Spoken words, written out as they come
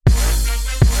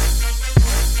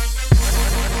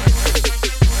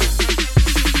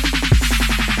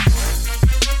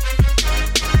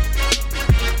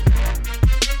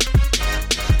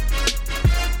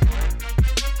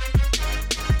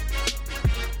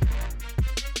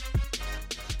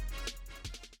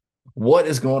What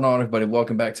is going on, everybody?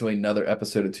 Welcome back to another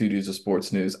episode of Two Dudes of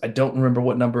Sports News. I don't remember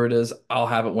what number it is. I'll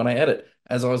have it when I edit.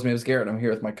 As always, my name is Garrett. I'm here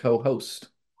with my co-host.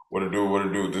 What it do? What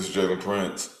it do? This is Jalen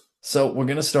Prince. So we're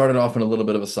gonna start it off in a little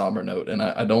bit of a somber note, and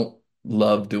I don't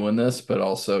love doing this, but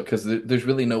also because there's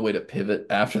really no way to pivot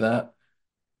after that.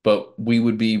 But we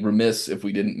would be remiss if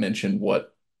we didn't mention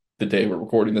what the day we're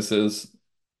recording this is.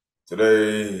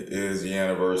 Today is the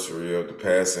anniversary of the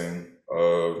passing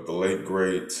of the late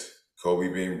great Kobe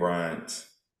Bean Bryant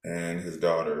and his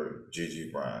daughter Gigi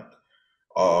Bryant.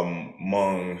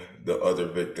 Among the other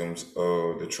victims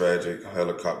of the tragic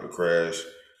helicopter crash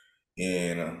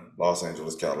in Los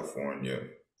Angeles, California.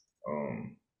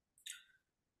 Um,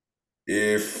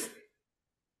 if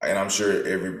and I'm sure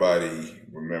everybody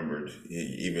remembered,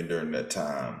 even during that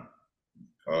time,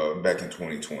 back in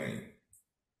 2020.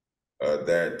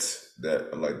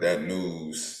 That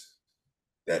news,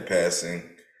 that passing,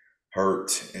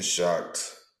 hurt and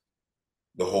shocked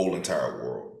the whole entire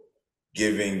world,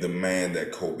 giving the man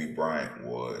that Kobe Bryant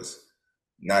was,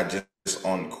 not just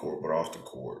on the court but off the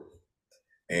court.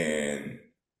 And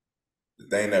the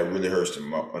thing that really hurts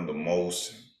him the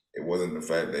most, it wasn't the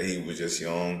fact that he was just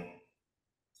young.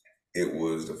 It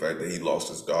was the fact that he lost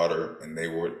his daughter, and they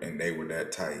were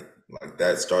that tight. Like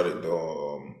that started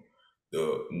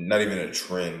the not even a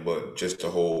trend, but just the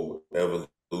whole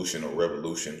evolution or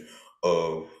revolution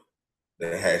of the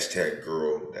hashtag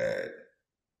girl dad.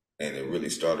 And it really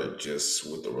started just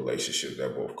with the relationship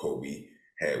that both Kobe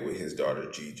had with his daughter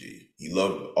Gigi. He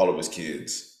loved all of his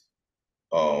kids,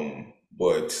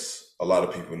 but a lot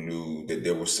of people knew that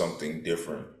there was something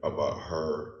different about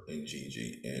her and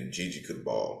Gigi could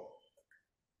ball.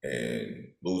 And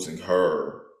losing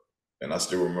her, and I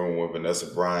still remember when Vanessa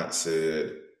Bryant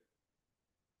said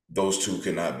those two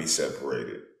cannot be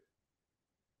separated.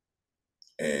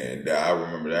 And I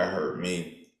remember that hurt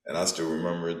me. And I still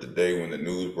remember the day when the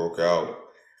news broke out.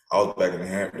 I was back in the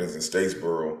Hamptons in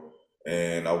Statesboro,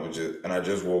 and I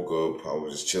just woke up. I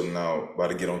was just chilling out, about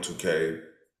to get on 2K,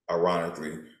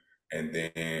 ironically. And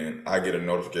then I get a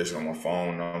notification on my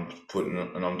phone. I'm turning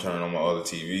on my other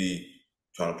TV,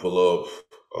 trying to pull up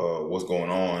what's going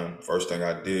on. First thing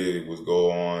I did was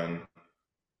go on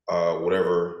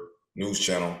whatever news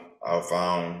channel I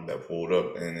found that pulled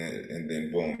up, and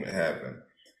then boom, it happened.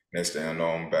 Next thing I know,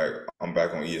 I'm back. I'm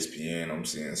back on ESPN. I'm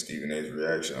seeing Stephen A's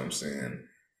reaction. I'm seeing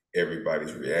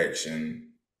everybody's reaction.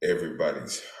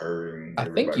 Everybody's hurting. I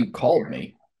think Everybody's you called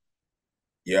me.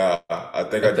 yeah. I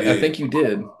think I, I th I did. think you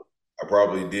did. I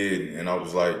probably did, and I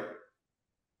was like,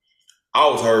 I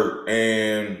was hurt,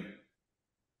 and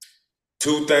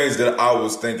two things that I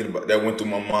was thinking about that went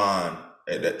through my mind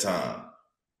at that time.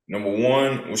 Number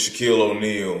one was Shaquille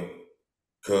O'Neal,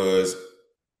 because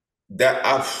that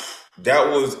I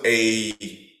that was a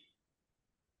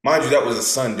mind you, that was a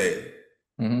Sunday,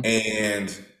 Hmm.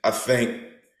 and I think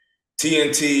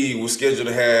TNT was scheduled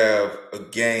to have a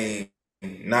game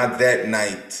not that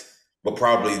night, but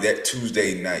probably that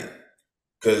Tuesday night,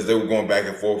 because they were going back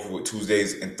and forth with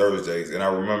Tuesdays and Thursdays. And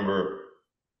I remember,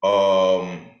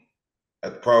 um,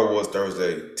 it probably was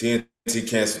Thursday. TNT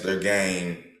canceled their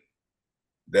game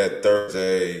that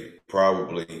Thursday,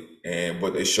 probably, and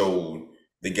but they showed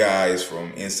the guys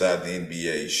from inside the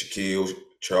NBA: Shaquille,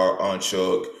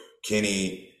 Chuck,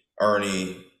 Kenny,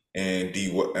 Ernie, and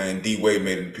D Wade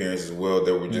made an appearance as well.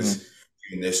 They were Hmm. just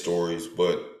giving their stories,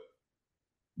 but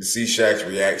to see Shaq's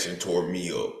reaction tore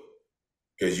me up,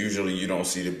 because usually you don't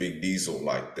see the big diesel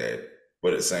like that.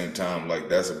 But at the same time, like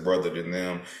that's a brother to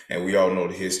them, and we all know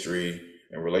the history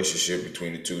and relationship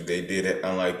between the two. They did it,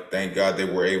 and like thank God they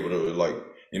were able to like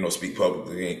speak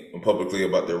publicly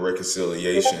about their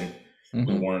reconciliation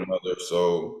with Hmm. one another.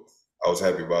 So I was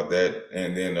happy about that.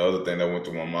 And then the other thing that went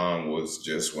through my mind was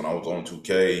just when I was on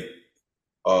 2K,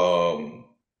 um,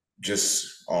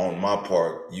 just on my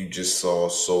part, you just saw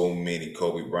so many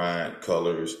Kobe Bryant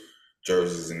colors,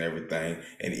 jerseys, and everything.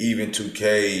 And even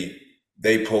 2K,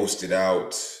 they posted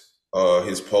out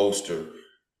his poster,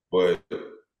 but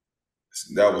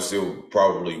that was still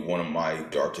probably one of my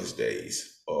darkest days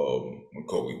when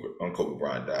Kobe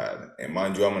Bryant died. And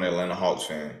mind you, I'm an Atlanta Hawks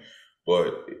fan,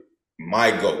 but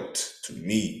my goat to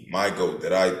me, my goat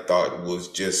that I thought was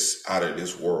just out of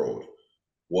this world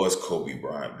was Kobe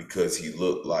Bryant, because he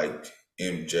looked like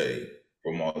MJ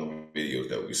from all the videos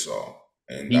that we saw,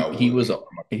 and He that he was was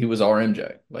he was our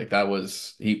MJ. Like that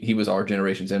was he was our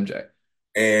generation's MJ.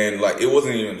 and like it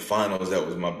wasn't even the finals that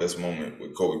was my best moment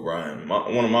with Kobe Bryant.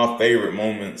 One of my favorite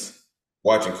moments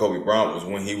watching Kobe Bryant was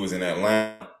when he was in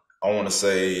Atlanta. I want to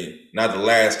say not the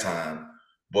last time,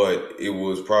 but it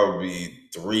was probably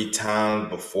three times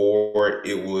before.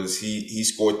 It was he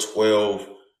scored 12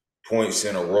 points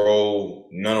in a row.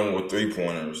 None of them were 3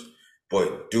 pointers.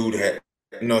 But dude had,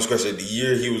 especially the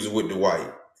year he was with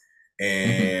Dwight. Hmm.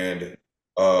 And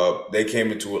they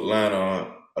came into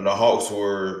Atlanta, and the Hawks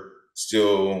were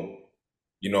still,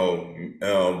 below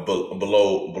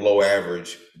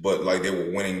average, but like they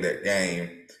were winning that game.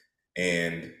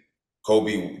 And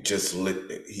Kobe just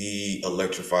he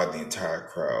electrified the entire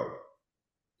crowd.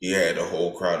 He had the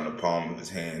whole crowd in the palm of his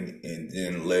hand, and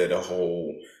then led a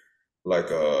whole like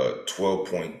a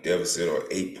 12-point deficit or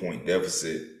 8-point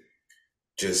deficit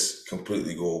just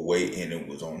completely go away, and it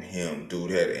was on him. Dude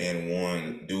had an and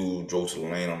one. Dude drove to the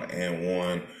lane on the and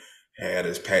one, had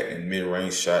his patented mid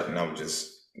range shot, and I'm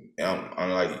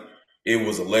like, it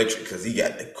was electric because he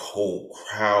got the whole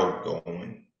crowd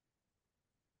going,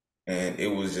 and it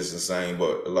was just insane.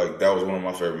 But like that was one of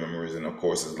my favorite memories, and of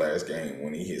course his last game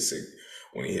when he hit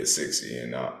 60,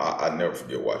 and I never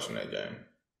forget watching that game.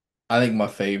 I think my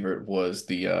favorite was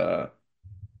the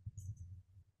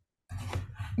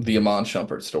Amon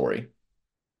Shumpert story,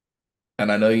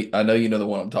 and I know you know the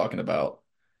one I'm talking about,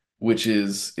 which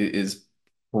is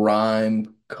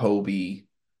prime Kobe.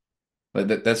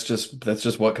 Like that's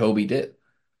just what Kobe did.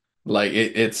 Like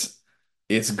it's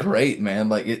great, man.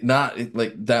 Like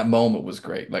like that moment was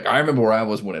great. Like I remember where I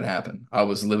was when it happened. I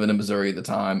was living in Missouri at the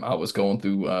time. I was going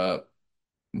through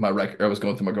my record. I was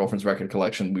going through my girlfriend's record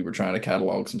collection. We were trying to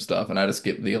catalog some stuff, and I just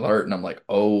get the alert, and I'm like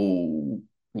oh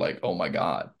my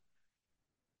God.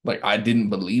 Like I didn't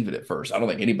believe it at first. I don't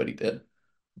think anybody did.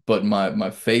 But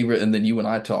my favorite, and then you and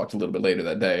I talked a little bit later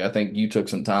that day. I think you took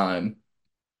some time,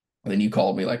 and then you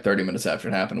called me like 30 minutes after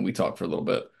it happened, and we talked for a little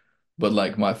bit. But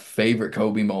like my favorite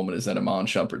Kobe moment is that Amon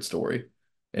Shumpert story.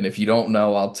 And if you don't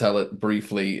know, I'll tell it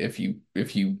briefly. If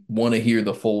you want to hear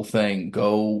the full thing,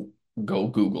 go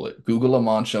Google it. Google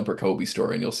Amon Shumpert Kobe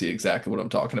story, and you'll see exactly what I'm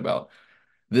talking about.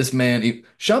 This man,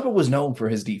 Shumpert was known for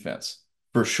his defense,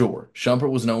 for sure.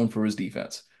 Shumpert was known for his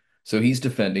defense. So he's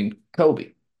defending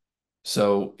Kobe.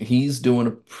 So he's doing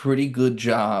a pretty good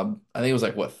job. I think it was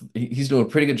like what he's doing a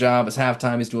pretty good job. It's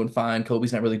halftime. He's doing fine.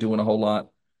 Kobe's not really doing a whole lot.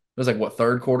 It was like what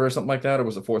third quarter or something like that, or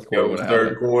was it fourth Yeah, quarter it when was it third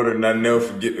happened? quarter, and I never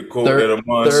forget the quote that Third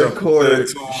Amon third Shumpert said quarter.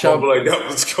 to him. I'm like, that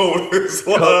was cold as It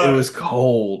slide. was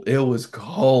cold. It was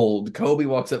cold. Kobe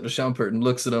walks up to Shumpert and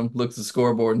looks at him, looks at the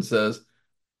scoreboard, and says,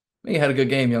 "Man, you had a good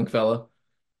game, young fella."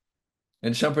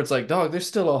 And Shumpert's like, "Dog, there's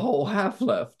still a whole half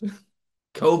left."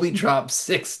 Kobe dropped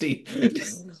 60.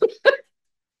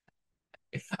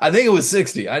 I think it was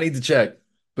 60. I need to check.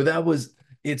 But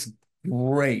it's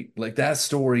great. Like that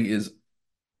story is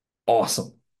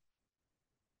awesome.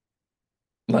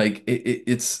 Like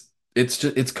it's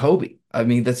Kobe. I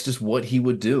mean, that's just what he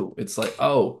would do. It's like,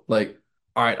 oh, like,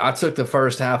 all right, I took the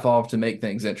first half off to make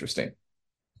things interesting.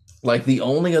 Like the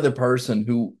only other person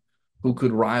who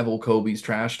could rival Kobe's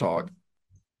trash talk,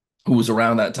 who was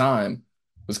around that time,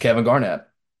 was Kevin Garnett,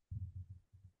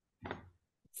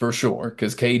 for sure,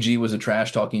 because KG was a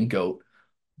trash talking goat.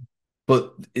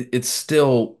 But it's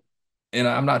still, and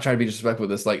I'm not trying to be disrespectful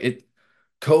with this, like it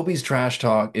Kobe's trash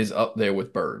talk is up there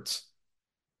with Bird's.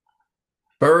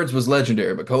 Bird's was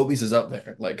legendary, but Kobe's is up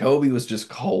there. Like Kobe was just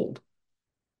cold.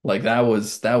 Like that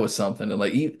was something. And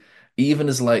like even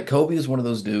as like Kobe is one of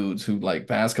those dudes who like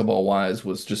basketball wise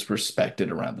was just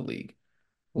respected around the league.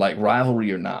 Like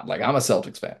rivalry or not. Like I'm a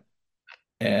Celtics fan,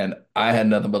 and I had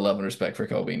nothing but love and respect for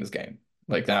Kobe in his game.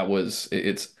 Like that was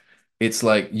it's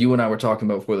like you and I were talking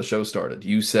about before the show started.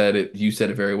 You said it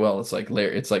very well. It's like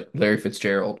Larry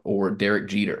Fitzgerald or Derek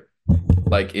Jeter.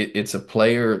 Like it's a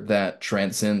player that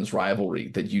transcends rivalry,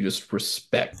 that you just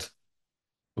respect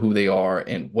who they are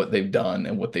and what they've done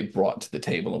and what they brought to the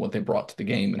table and what they brought to the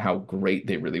game and how great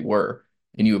they really were.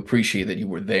 And you appreciate that you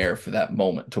were there for that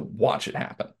moment to watch it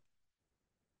happen.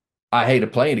 I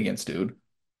hated playing against dude.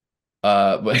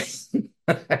 But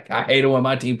I hated when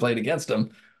my team played against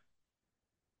him.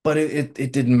 But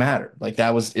it didn't matter. Like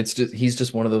that was it's just he's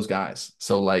just one of those guys.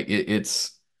 So like it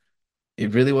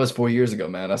really was 4 years ago,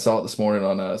 man. I saw it this morning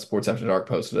on Sports After Dark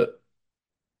posted it.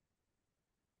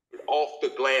 Off the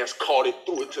glass, caught it,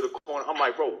 threw it to the corner. I'm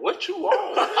like, bro, what you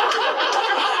on?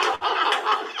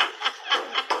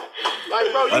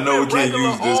 Like, bro, you I know we can't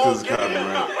use this because it's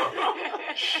copyright.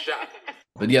 Shot.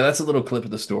 But yeah, that's a little clip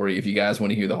of the story. If you guys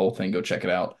want to hear the whole thing, go check it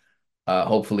out.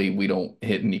 Hopefully, we don't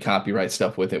hit any copyright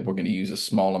stuff with it. We're going to use a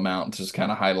small amount to just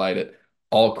kind of highlight it.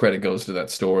 All credit goes to that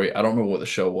story. I don't remember what the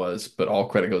show was, but all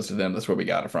credit goes to them. That's where we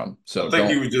got it from. I So think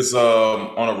he don't, was just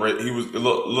on a he was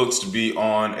looks to be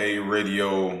on a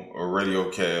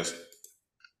radio cast or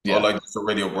yeah. like just a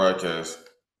radio broadcast.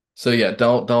 So yeah,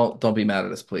 don't be mad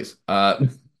at us, please. We'll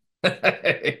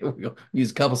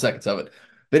use a couple seconds of it.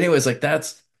 But anyways, like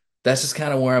that's just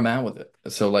kind of where I'm at with it.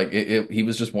 So like he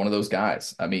was just one of those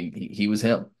guys. I mean, he was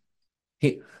him.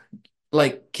 He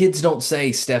like kids don't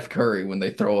say Steph Curry when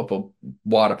they throw up a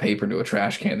wad of paper into a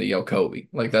trash can. They yell Kobe.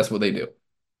 Like that's what they do.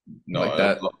 Like No,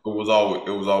 that. it was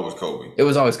always Kobe. It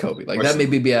was always Kobe. Like that may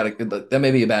Question. be bad. That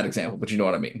may be a bad example, but you know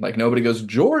what I mean. Like nobody goes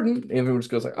Jordan. Everyone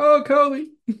just goes like, oh Kobe,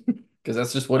 because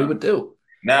that's just what he would do.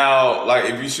 Now, like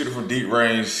if you shoot it from deep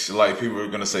range, like people are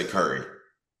gonna say Curry,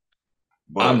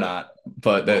 I'm but not,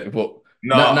 but but that well,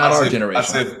 no, not our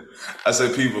generation, I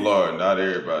said people are, not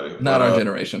everybody. not But our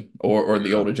generation, or the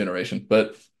yeah, older generation.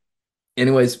 But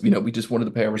anyways, we just wanted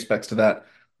to pay our respects to that.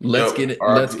 Let's yep. get it.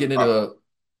 Let's RIP. get into a.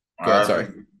 Go ahead. Sorry.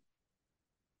 RIP.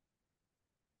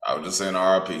 I was just saying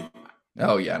RIP.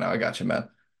 Oh yeah, no, I got you, man.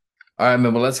 All right,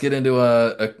 man. Well, let's get into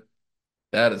a.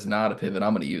 That is not a pivot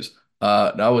I'm going to use.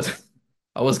 No,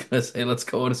 I was going to say let's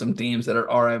go into some teams that are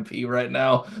RMP right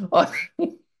now.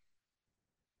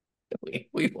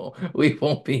 We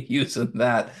won't be using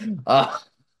that.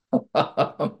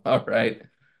 All right.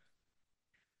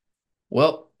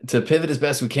 Well, to pivot as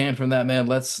best we can from that, man,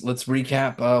 let's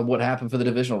recap what happened for the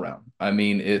divisional round. I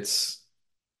mean, it's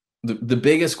the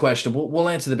biggest question. We'll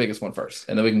answer the biggest one first,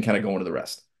 and then we can kind of go into the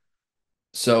rest.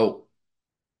 So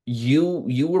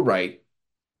you were right.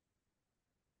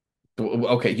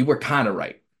 Okay, you were kind of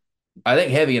right. I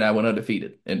think Heavy and I went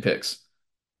undefeated in picks,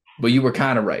 but you were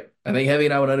kind of right. I think Heavy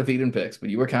and I went undefeated in picks, but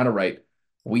you were kind of right.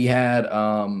 We had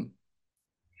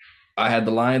I had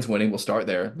the Lions winning. We'll start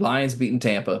there. Lions beating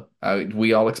Tampa.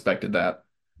 We all expected that.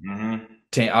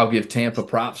 Mm-hmm. I'll give Tampa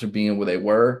props for being where they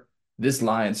were. This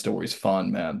Lions story is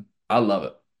fun, man. I love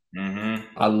it. Mm-hmm.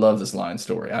 I love this Lions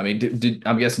story. I mean,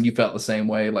 I'm guessing you felt the same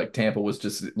way. Like Tampa was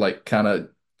just like kind of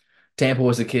Tampa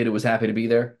was a kid who was happy to be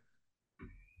there.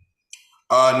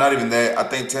 Not even that. I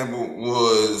think Tampa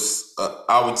was.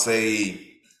 I would say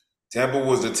Tampa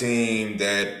was a team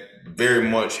that very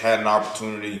much had an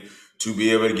opportunity to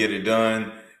be able to get it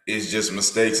done. It's just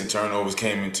mistakes and turnovers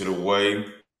came into the way.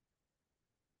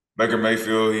 Baker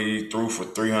Mayfield, he threw for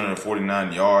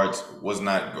 349 yards. Was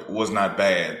not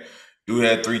bad. Dude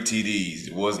had three TDs.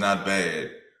 It was not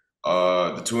bad.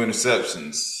 The two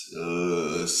interceptions.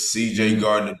 C.J. Mhm.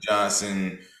 Gardner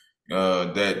Johnson.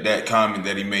 That comment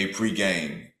that he made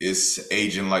pregame is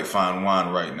aging like fine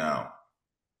wine right now.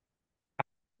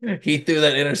 He threw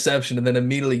that interception, and then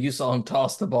immediately you saw him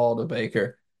toss the ball to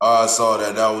Baker. I saw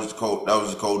that. That was cold. That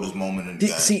was the coldest moment in the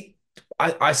game. See,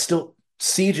 I still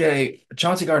CJ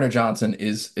Chauncey Gardner Johnson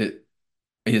is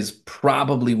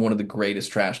probably one of the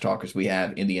greatest trash talkers we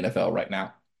have in the NFL right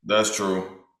now. That's true.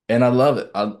 And I love it.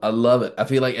 I love it. I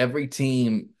feel like every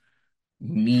team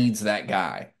needs that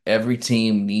guy. Every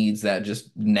team needs that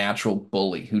just natural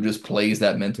bully who just plays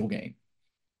that mental game.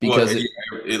 Well, Because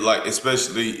it like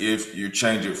especially if you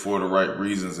change it for the right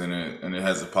reasons and it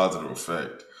has a positive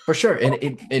effect. for sure, and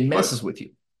it But messes with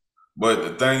you.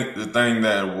 but the thing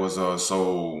that was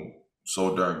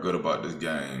so darn good about this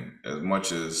game, as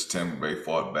much as Tampa Bay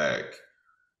fought back,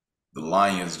 the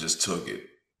Lions just took it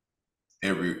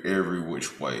every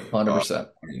which way. 100%.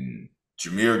 I mean,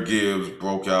 Jameer Gibbs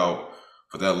broke out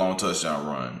for that long touchdown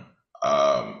run.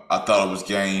 I thought it was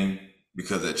game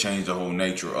because it changed the whole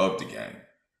nature of the game.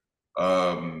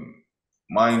 Um,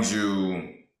 Mind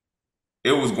you,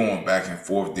 it was going back and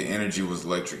forth. The energy was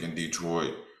electric in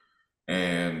Detroit,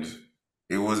 and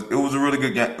it was a really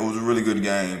good game. It was a really good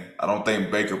game. I don't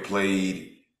think Baker played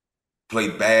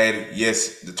bad.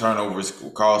 Yes, the turnovers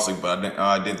were costly, but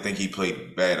I didn't think he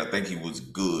played bad. I think he was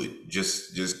good,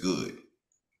 just good.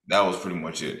 That was pretty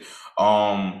much it.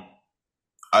 Um,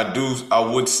 I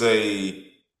would say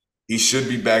he should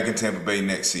be back in Tampa Bay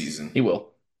next season. He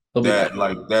will. He'll be back.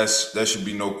 That should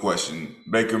be no question.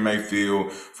 Baker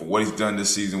Mayfield, for what he's done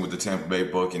this season with the Tampa Bay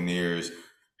Buccaneers,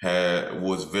 had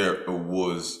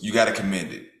was you got to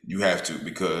commend it. You have to,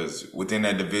 because within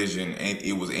that division,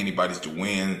 it was anybody's to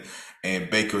win, and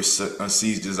Baker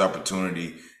seized his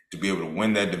opportunity to be able to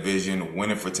win that division,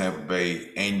 win it for Tampa Bay,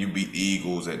 and you beat the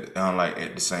Eagles at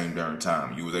the same darn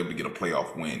time. You was able to get a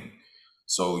playoff win.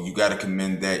 So you got to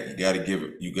commend that.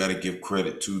 You got to give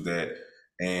credit to that,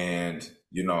 and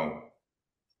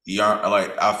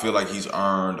I feel like he's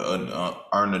earned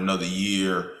another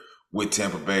year with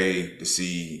Tampa Bay to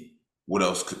see what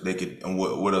else they could and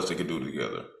what else they could do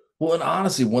together. Well, and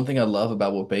honestly, one thing I love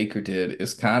about what Baker did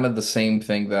is kind of the same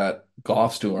thing that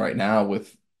Goff's doing right now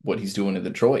with what he's doing in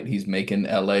Detroit. He's making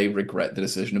LA regret the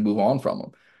decision to move on from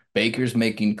him. Baker's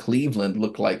making Cleveland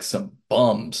look like some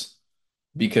bums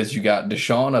because you got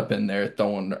Deshaun up in there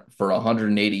throwing for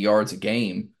 180 yards a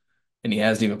game, and he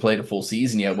hasn't even played a full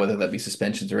season yet, whether that be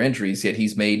suspensions or injuries, yet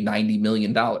he's made $90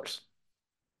 million.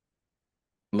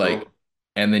 Like, True.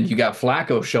 And then you got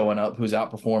Flacco showing up who's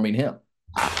outperforming him.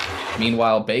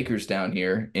 Meanwhile, Baker's down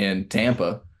here in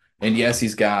Tampa. And yes,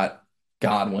 he's got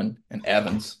Godwin and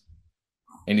Evans,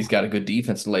 and he's got a good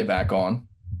defense to lay back on.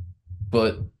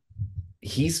 But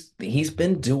he's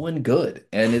been doing good.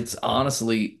 And it's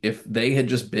honestly, if they had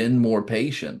just been more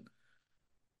patient,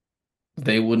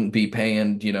 they wouldn't be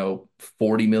paying,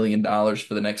 $40 million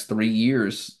for the next 3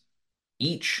 years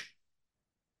each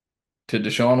to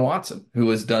Deshaun Watson, who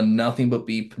has done nothing but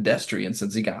be pedestrian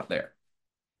since he got there.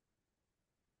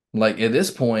 Like at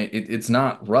this point, it's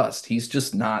not rust. He's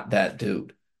just not that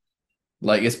dude.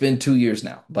 Like it's been 2 years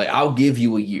now. Like I'll give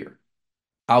you a year.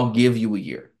 I'll give you a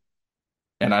year.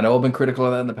 And I know I've been critical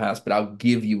of that in the past, but I'll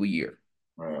give you a year.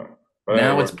 Yeah. But Now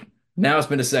anyway, it's now it's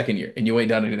been a second year and you ain't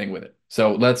done anything with it.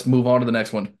 So let's move on to the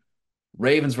next one.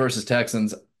 Ravens versus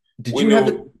Texans. Did we you have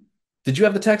the knew. did you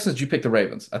have the Texans? Did you pick the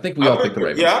Ravens? I think we all picked the Yeah,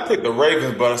 Ravens. I picked the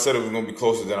Ravens, but I said it was going to be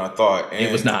closer than I thought.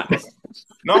 It was And not.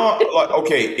 no, like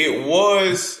okay, it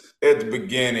was at the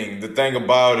beginning. The thing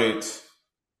about it,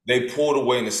 they pulled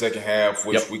away in the second half,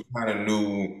 which Yep. we kind of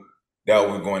knew that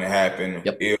was going to happen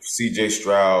Yep. if CJ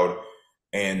Stroud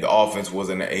and the offense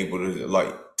wasn't able to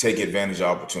like take advantage of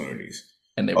opportunities.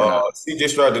 And they were not. CJ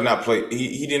Stroud did not play.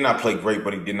 He did not play great,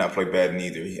 but he did not play bad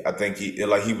neither. I think he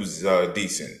was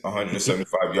decent. He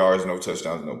 175 yards, no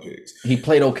touchdowns, no picks. he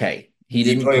played okay. He He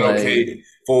didn't played play. okay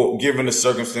for given the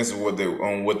circumstances what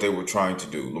they were trying to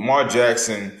do. Lamar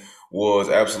Jackson was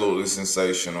absolutely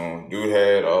sensational. Dude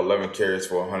had 11 carries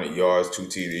for 100 yards, two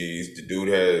TDs. The dude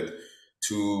had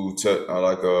two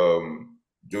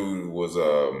dude was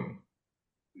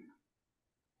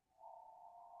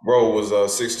bro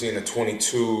was 16 to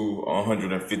 22,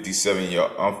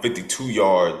 52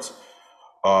 yards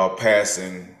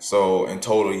passing. So in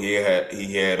total, he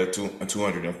had a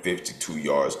 252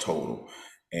 yards total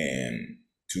and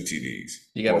two TDs.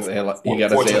 Well, You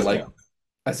got four Isaiah touchdowns.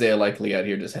 Isaiah Likely out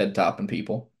here just head topping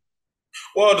people.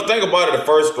 Well, the thing about it, the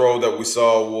first throw that we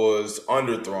saw was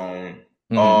underthrown.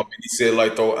 Hmm. And he said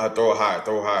like throw it high, throw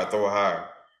it high, throw it high.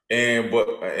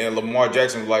 And Lamar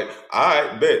Jackson was like,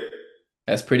 I bet.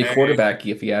 That's pretty And quarterbacky,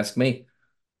 if you ask me.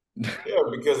 yeah,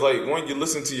 because like when you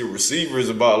listen to your receivers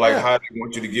about like Yeah, how they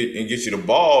want you to get you the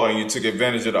ball and you took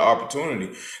advantage of the opportunity.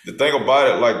 The thing about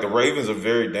it, like the Ravens are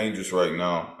very dangerous right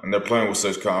now and they're playing with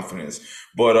such confidence.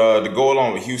 But to go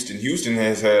along with Houston, Houston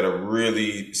has had a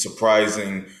really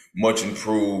surprising, much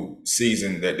improved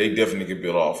season that they definitely could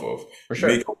build off of. for sure.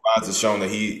 D'Amico Ryans has shown that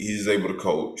he's able to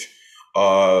coach.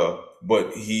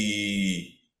 But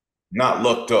he not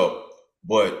lucked up,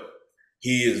 but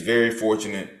he is very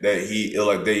fortunate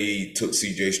that they took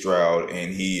CJ Stroud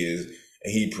and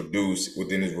he produced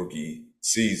within his rookie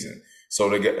season. So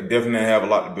definitely have a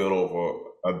lot to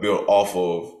build off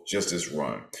of just this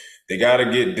run. They got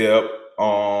to get depth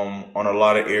on a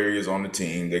lot of areas on the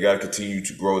team. They got to continue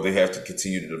to grow. They have to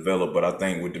continue to develop. But I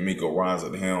think with D'Amico Ryans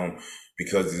at the helm,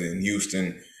 because he's in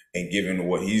Houston and given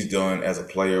what he's done as a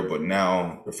player, but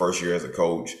now the first year as a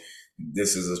coach,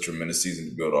 this is a tremendous season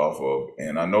to build off of.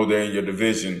 And I know they're in your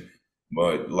division,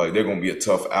 but like they're gonna be a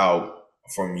tough out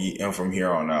from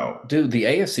here on out. Dude, the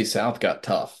AFC South got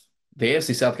tough. The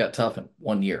AFC South got tough in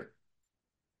 1 year.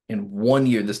 In 1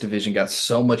 year, this division got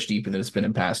so much deeper than it's been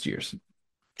in past years.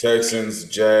 Texans,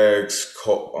 Jags,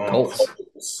 Colts.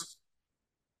 Colts.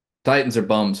 Titans are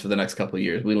bums for the next couple of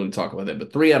years. We don't need to talk about them,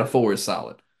 but 3 out of 4 is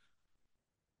solid.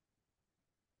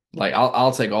 Like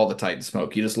I'll take all the Titans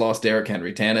smoke. You just lost Derrick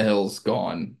Henry. Tannehill's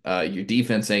gone. Your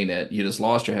defense ain't it. You just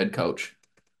lost your head coach.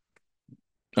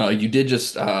 Uh, you did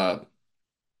just uh,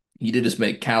 you did just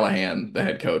make Callahan the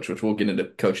head coach, which we'll get into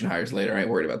coaching hires later. I ain't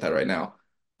worried about that right now.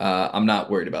 I'm not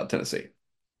worried about Tennessee.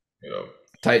 You know.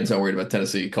 Titans aren't worried about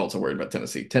Tennessee. Colts are worried about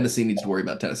Tennessee. Tennessee needs to worry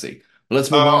about Tennessee. But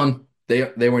let's move Uh, on. They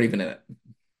weren't even in it.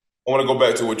 I want to go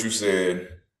back to what you said,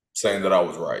 saying that I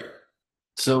was right.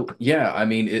 So yeah, I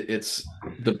mean it's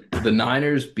the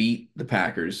Niners beat the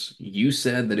Packers. You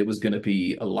said that it was going to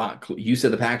be a lot. You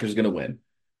said the Packers are going to win.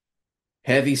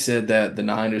 Heavy said that the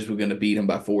Niners were going to beat him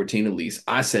by 14 at least.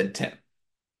 I said 10.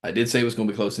 I did say it was going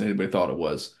to be closer than anybody thought it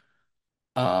was.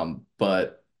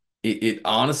 But it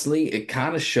honestly, it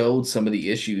kind of showed some of the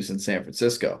issues in San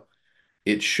Francisco.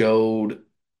 It showed,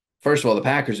 first of all, the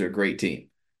Packers are a great team.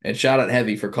 And shout out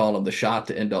Heavy for calling them the shot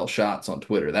to end all shots on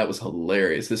Twitter. That was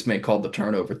hilarious. This man called the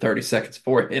turnover 30 seconds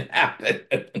before it happened.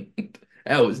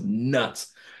 That was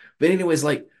nuts. But anyways,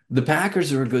 like the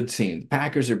Packers are a good team. The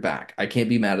Packers are back. I can't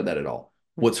be mad at that at all.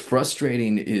 What's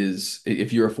frustrating is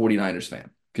if you're a 49ers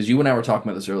fan, because you and I were talking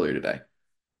about this earlier today.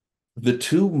 The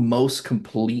two most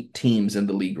complete teams in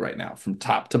the league right now, from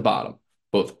top to bottom,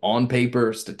 both on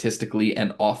paper, statistically,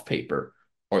 and off paper,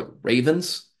 are the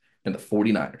Ravens and the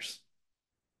 49ers.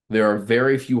 There are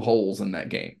very few holes in that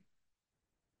game.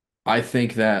 I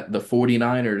think that the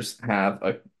 49ers have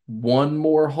a one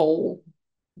more hole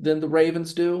than the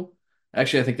Ravens do.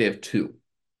 Actually, I think they have two.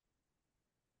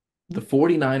 The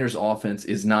 49ers offense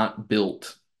is not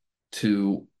built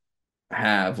to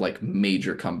have like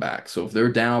major comebacks. So if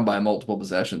they're down by multiple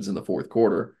possessions in the fourth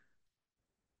quarter,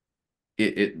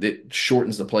 it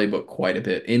shortens the playbook quite a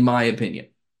bit, in my opinion.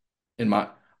 In my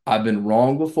I've been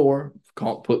wrong before.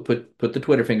 Put the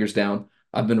Twitter fingers down.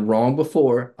 I've been wrong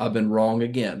before. I've been wrong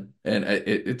again. And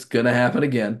it's gonna happen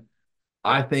again.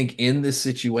 I think in this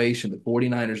situation, the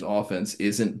 49ers offense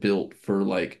isn't built for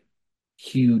like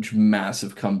huge,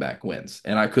 massive comeback wins.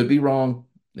 And I could be wrong.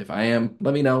 If I am,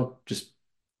 let me know. Just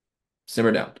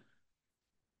simmer down.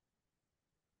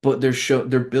 But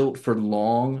they're built for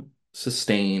long,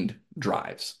 sustained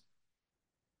drives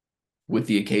with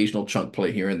the occasional chunk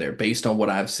play here and there, based on what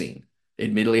I've seen.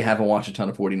 Admittedly, I haven't watched a ton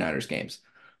of 49ers games,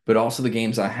 but also the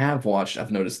games I have watched,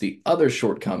 I've noticed the other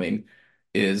shortcoming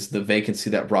is the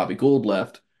vacancy that Robbie Gould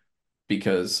left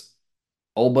because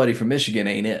old buddy from Michigan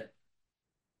ain't it.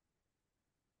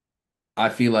 I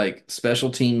feel like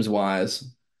special teams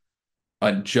wise,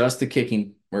 just the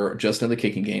kicking or just in the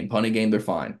kicking game, punting game, they're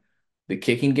fine. The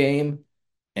kicking game,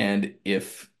 and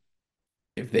if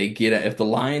the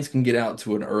Lions can get out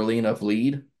to an early enough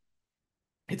lead,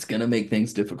 it's gonna make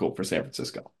things difficult for San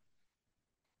Francisco.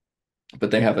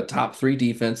 But they have a top three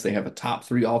defense, they have a top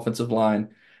three offensive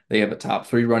line, they have a top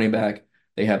three running back,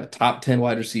 they have a top 10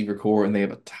 wide receiver core, and they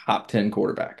have a top 10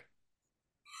 quarterback.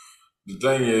 The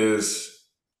thing is,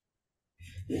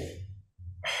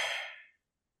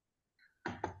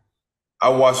 I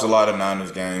watched a lot of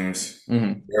Niners games.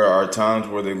 Hmm. There are times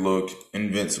where they look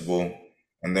invincible,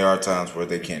 and there are times where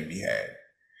they can be had.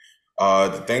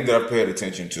 The thing that I've paid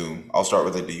attention to, I'll start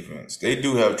with the defense. They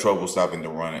do have trouble stopping the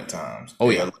run at times. Oh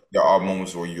yeah. There are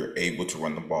moments where you're able to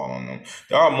run the ball on them.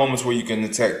 There are moments where you can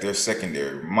attack their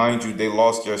secondary. Mind you, they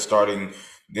lost their star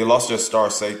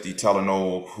safety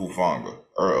Talanoa Hufanga,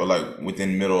 or like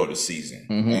within middle of the season.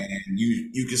 And Hmm.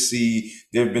 you can see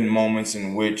there have been moments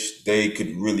in which they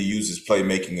could really use his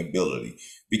playmaking ability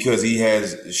because he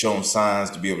has shown signs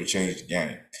to be able to change the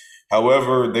game.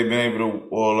 However, they've been able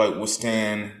to like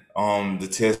withstand the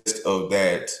test of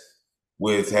that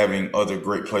with having other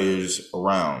great players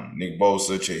around. Nick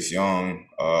Bosa, Chase Young,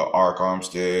 Ark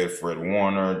Armstead, Fred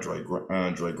Warner,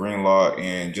 Dre Greenlaw,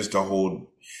 and just the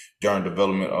whole darn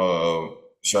development of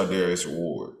Shardarius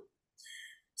Ward.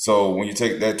 So when you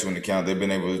take that to an account, they've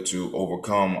been able to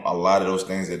overcome a lot of those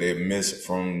things that they've missed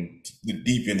from the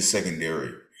deep in the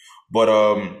secondary. But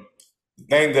the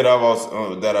thing that I've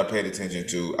also that I paid attention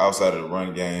to outside of the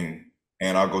run game,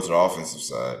 and I'll go to the offensive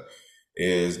side,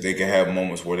 is they can have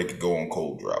moments where they could go on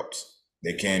cold droughts.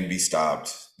 They can be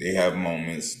stopped. They have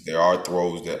moments. There are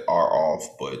throws that are off,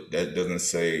 but that doesn't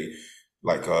say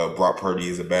like Brock Purdy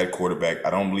is a bad quarterback. I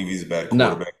don't believe he's a bad No.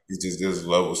 quarterback. It's just there's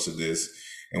levels to this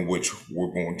in which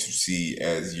we're going to see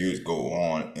as years go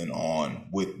on and on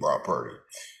with Brock Purdy.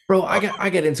 Bro, Uh, I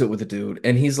get into it with the dude,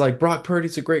 and he's like, Brock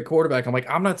Purdy's a great quarterback. I'm like,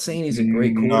 I'm not saying he's a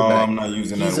great no, I'm quarterback. not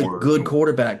using that He's a word. good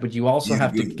quarterback, but you also He's a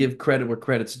have to good. give credit where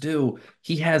credit's due.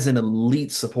 He has an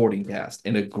elite supporting cast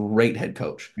and a great head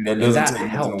coach, That and doesn't that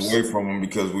take nothing away helps from him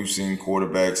because we've seen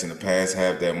quarterbacks in the past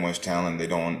have that much talent. They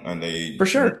don't, and for they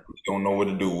sure. don't know what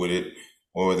to do with it,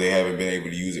 or they haven't been able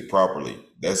to use it properly.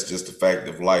 That's just a fact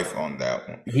of life on that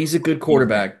one. He's a good He's,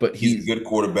 quarterback, but he's a good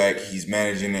quarterback. He's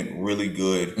managing it really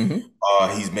good. mhm.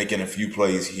 He's making a few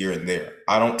plays here and there.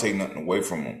 I don't take nothing away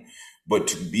from him, but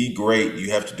to be great,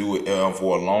 you have to do it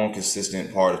for a long,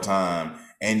 consistent part of time,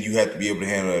 and you have to be able to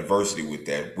handle adversity with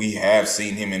that. We have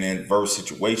seen him in adverse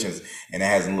situations, and it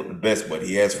hasn't looked the best, but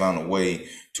he has found a way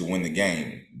to win the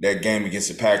game. That game against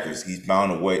the Packers, he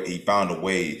found a way. He found a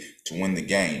way to win the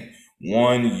game.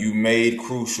 One, you made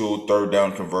crucial third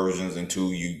down conversions, and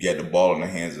two, you get the ball in the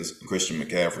hands of Christian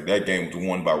McCaffrey. That game was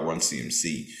won by Run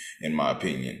CMC, in my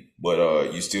opinion.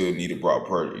 But you still needed Brock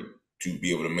Purdy to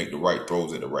be able to make the right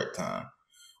throws at the right time.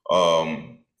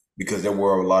 Um, because there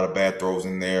were a lot of bad throws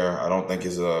in there. I don't think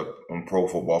his Pro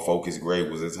Football Focus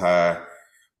grade was as high.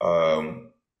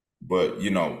 Um, but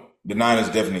the Niners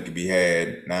definitely could be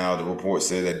had. Now the report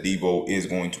says that Debo is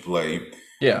going to play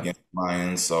Yeah. against the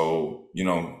Lions, so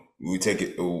we take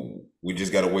it. We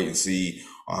just got to wait and see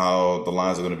how the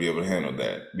Lions are going to be able to handle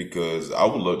that. Because I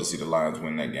would love to see the Lions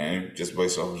win that game just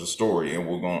based off of the story, and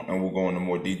we'll go into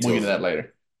more We'll get to details. that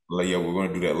later. Like, yeah, we're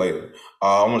going to do that later.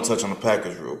 I want to touch on the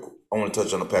Packers real quick. I want to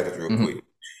touch on the Packers real Hmm. quick.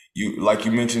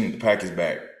 You mentioned, the Packers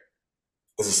back.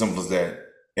 It's as simple as that.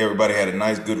 Everybody had a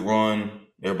nice, good run.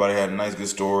 Everybody had a nice, good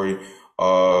story.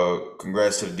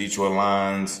 Congrats to the Detroit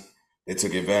Lions. They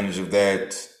took advantage of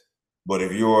that. But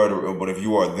if you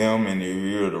are them and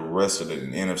you're the rest of the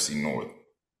NFC North,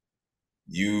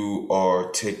 you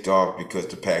are ticked off because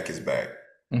the pack is back.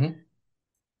 Hmm.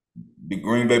 The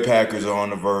Green Bay Packers are on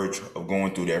the verge of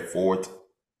going through their fourth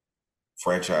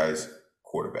franchise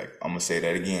quarterback. I'm gonna say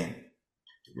that again.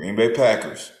 The Green Bay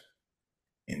Packers,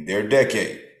 in their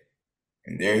decade,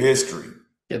 in their history,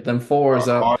 Get them fours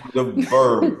are up. on the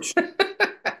verge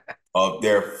of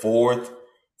their fourth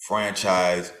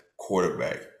franchise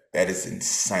quarterback. That is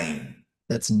insane.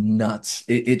 That's nuts.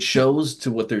 It shows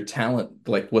to what their talent,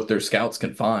 like what their scouts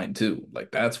can find too. Like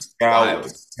that's wild.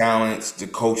 Scouts, talents, the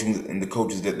coaching and the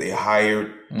coaches that they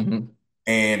hired, Hmm.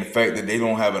 and the fact that they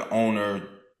don't have an owner,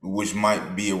 which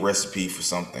might be a recipe for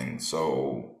something.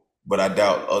 So, but I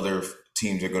doubt other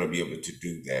teams are going to be able to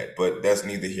do that. But that's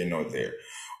neither here nor there.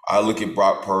 I look at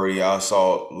Brock Purdy. I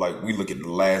saw like we look at the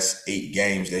last 8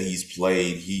 games that he's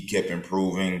played. He kept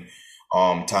improving,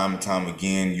 time and time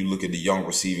again. You look at the young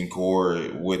receiving core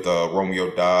with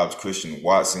Romeo Dobbs, Christian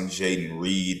Watson, Jaden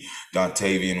Reed,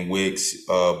 Dontavian Wicks,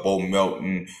 Bo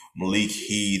Melton, Malik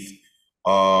Heath,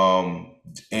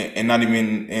 and not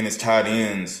even in his tight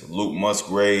ends, Luke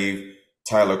Musgrave,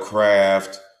 Tyler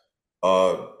Kraft,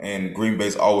 and Green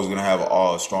Bay's always going to have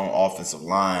a strong offensive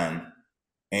line.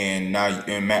 And now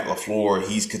in Matt LaFleur,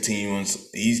 he's continuing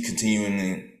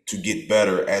to get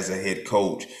better as a head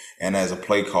coach and as a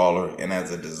play caller and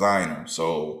as a designer.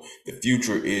 So the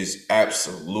future is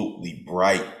absolutely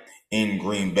bright in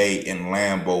Green Bay and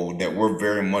Lambeau, that we're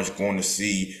very much going to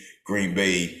see Green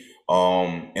Bay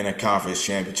in a conference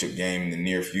championship game in the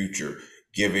near future,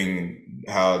 given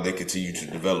how they continue to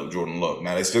develop Jordan Love.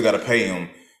 Now they still got to pay him,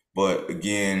 but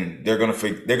again, they're gonna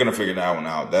figure that one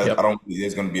out. That I Yep. don't think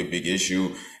there's gonna be a big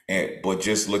issue. But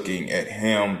just looking at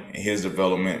him and his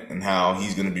development and how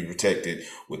he's gonna be protected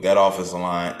with that offensive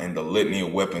line and the litany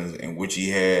of weapons in which he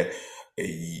had,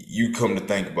 you come to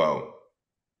think about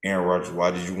Aaron Rodgers.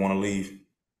 Why did you want to leave?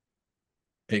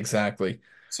 Exactly.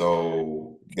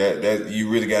 So that you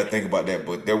really got to think about that.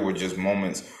 But there were just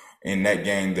moments in that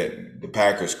game that the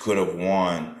Packers could have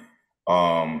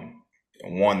um,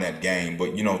 won that game.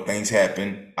 But things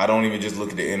happen. I don't even just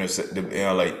look at the intercept,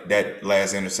 like that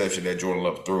last interception that Jordan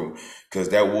Love threw, because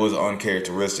that was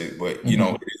uncharacteristic. But Hmm. it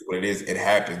is what it is. It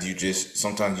happens.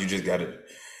 Sometimes you just gotta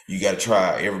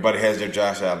try. Everybody has their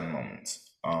Josh Allen moments.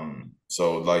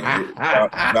 So like you're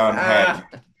bound to have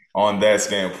on that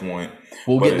standpoint.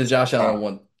 We'll But get at into the same Josh Allen time,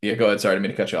 one. Yeah, go ahead. Sorry, I didn't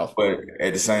mean to cut you off. but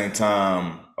at the same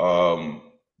time,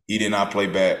 he did not play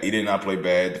bad. He did not play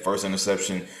bad. The first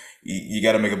interception, you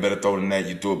got to make a better throw than that.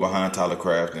 You threw it behind Tyler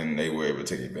Kraft, and they were able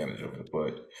to take advantage of it.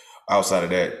 But outside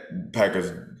of that,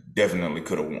 Packers definitely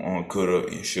could have,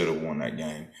 and should have won that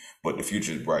game. But the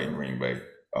future is bright in Green Bay.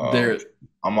 Um, There.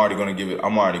 I'm already going to give it.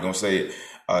 I'm already going to say it.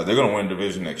 They're going to win the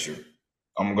division next year.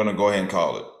 I'm going to go ahead and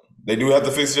call it. They do have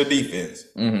to fix their defense,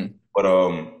 Hmm. but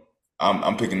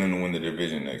I'm picking them to win the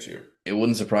division next year. It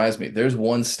wouldn't surprise me. There's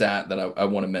one stat that I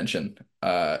want to mention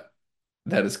that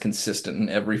is consistent in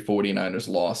every 49ers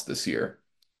loss this year.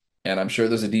 And I'm sure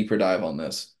there's a deeper dive on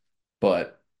this,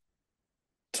 but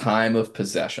time of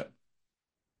possession.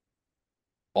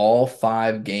 All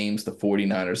 5 games the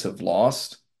 49ers have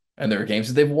lost, and there are games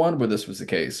that they've won where this was the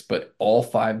case, but all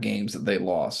 5 games that they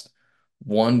lost,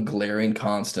 one glaring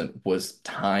constant was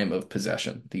time of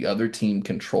possession. The other team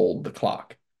controlled the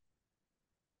clock.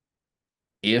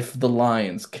 If the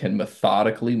Lions can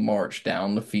methodically march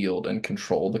down the field and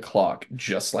control the clock,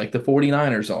 just like the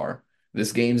 49ers are,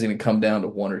 this game's going to come down to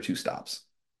 1 or 2 stops.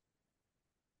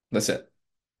 That's it.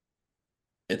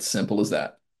 It's simple as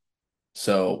that.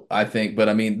 So I think, but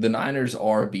I mean, the Niners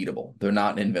are beatable. They're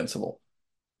not invincible.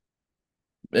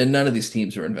 And none of these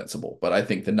teams are invincible, but I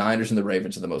think the Niners and the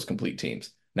Ravens are the most complete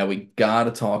teams. Now we got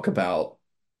to talk about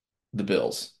the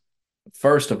Bills.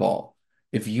 First of all,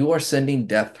 if you are sending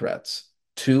death threats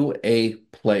to a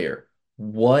player,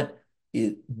 what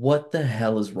the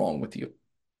hell is wrong with you?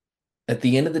 At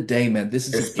the end of the day, man, this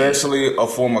is a game. Especially a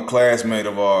former classmate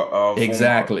of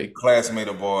Exactly.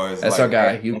 ours. That's our Like that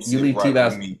guy. You don't you sit leave right with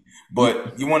T-Bass. me. You,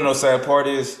 But you want to know the sad part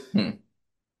is hmm.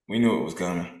 we knew it was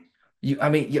coming. I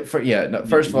mean, yeah, no,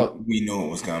 first of all, We knew it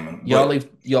was coming. y'all But leave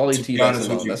to be T-Bass honest with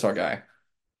alone. you, That's our guy.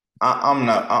 I'm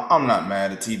not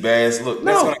mad at T Bass. Look,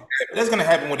 No, that's gonna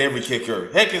happen with every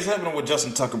kicker. Heck, it's happened with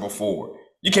Justin Tucker before.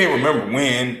 You can't remember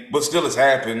when, but still it's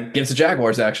happened. against the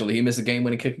Jaguars, actually, he missed a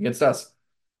game-winning kick against us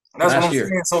That's what last I'm year.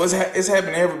 saying. So it's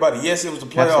happened to everybody. Yes, it was the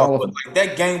Happens to playoffs, all of but them. like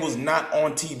that game was not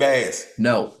on T Bass.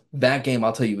 No, that game,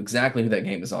 I'll tell you exactly who that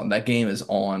game is on. That game is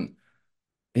on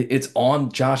It's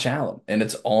on Josh Allen, and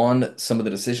it's on some of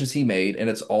the decisions he made, and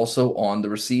it's also on the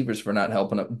receivers for not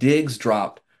helping up. Diggs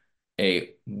dropped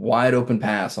a wide open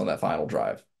pass on that final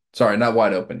drive. Sorry, not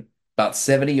wide open, about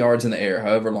 70 yards in the air,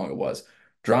 however long it was.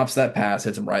 Drops that pass,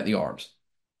 hits him right in the arms.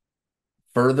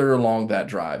 Further along that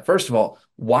drive, first of all,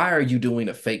 why are you doing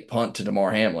a fake punt to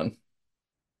Damar Hamlin?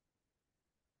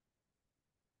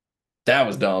 That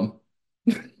was dumb.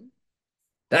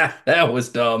 That was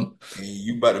dumb. And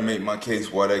you about to make my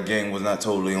case why that game was not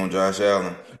totally on Josh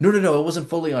Allen. No, no, no, it wasn't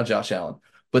fully on Josh Allen.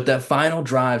 But that final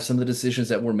drive, some of the decisions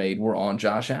that were made were on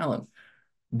Josh Allen.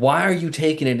 Why are you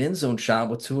taking an end zone shot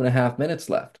with 2.5 minutes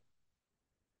left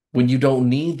when you don't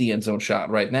need the end zone shot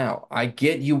right now? I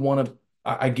get you want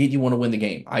to win the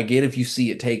game. I get if you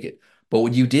see it, take it. But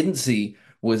what you didn't see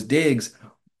was Diggs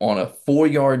on a 4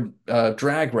 yard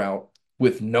drag route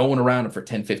with no one around him for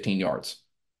 10, 15 yards.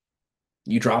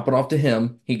 You drop it off to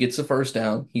him. He gets the first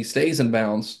down. He stays in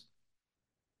bounds.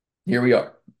 Here we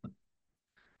are.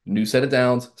 New set of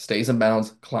downs, stays in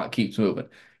bounds, clock keeps moving.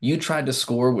 You tried to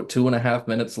score with 2.5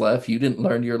 minutes left. You didn't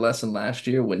learn your lesson last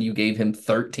year when you gave him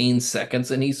 13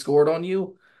 seconds and he scored on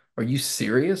you. Are you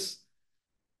serious?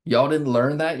 Y'all didn't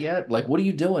learn that yet? Like, what are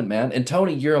you doing, man? And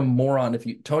Tony, you're a moron. If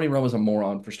you Tony Romo's a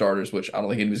moron for starters, which I don't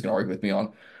think anybody's gonna argue with me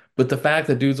on. But the fact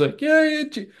that dude's like, yeah,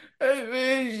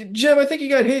 Jim, I think he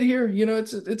got hit here.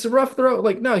 It's a rough throw.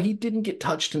 Like, no, he didn't get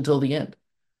touched until the end.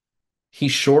 He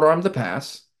short armed the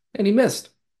pass and he missed.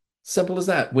 Simple as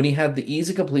that. When he had the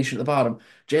easy completion at the bottom,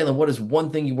 Jalen, what is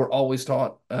one thing you were always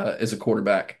taught as a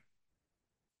quarterback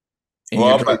in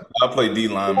your Well, dream? I play D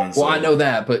lineman, Well, I so know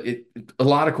that, but a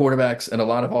lot of quarterbacks and a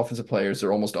lot of offensive players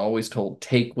are almost always told,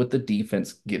 take what the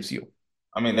defense gives you.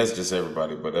 I mean that's just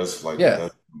everybody, but that's like Yeah.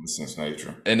 that's in sense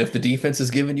nature. And if the defense is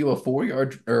giving you a 4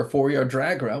 yard or a 4 yard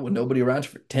drag route with nobody around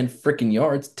you for 10 freaking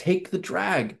yards, take the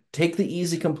drag, take the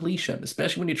easy completion,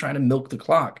 especially when you're trying to milk the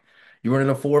clock. You're running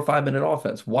a 4 or 5 minute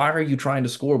offense. Why are you trying to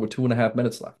score with 2.5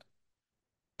 minutes left?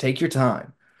 Take your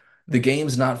time. The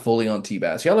game's not fully on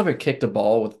T-Bass. Y'all ever kicked a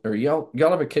ball with, or y'all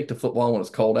ever kicked a football when it's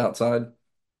cold outside?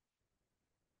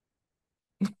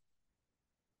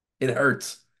 It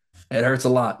hurts. It hurts a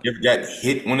lot. You ever got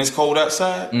hit when it's cold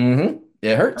outside? It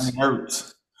It hurts.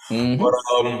 hurts. But hmm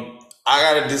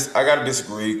I gotta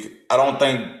disagree. I don't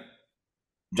think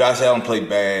Josh Allen played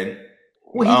bad.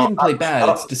 Well, he I didn't play bad.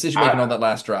 It's don't, decision making on I, that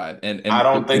last drive and I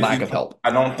don't think lack of help.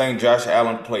 I don't think Josh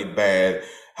Allen played bad.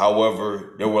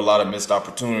 However, there were a lot of missed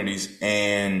opportunities,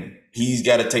 and he's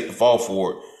got to take the fall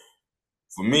for it.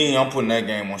 For me, I'm putting that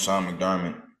game on Sean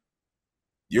McDermott.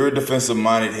 You're a defensive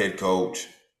minded head coach.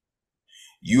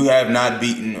 You have not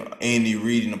beaten Andy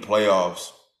Reid in the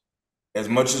playoffs. As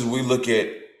much as we look at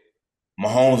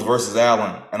Mahomes versus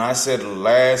Allen, and I said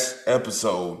last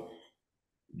episode,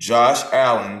 Josh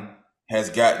Allen has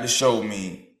got to show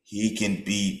me he can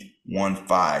beat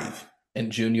 1-5.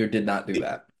 And Junior did not do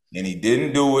that. And he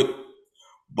didn't do it,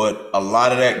 but a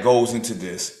lot of that goes into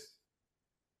this.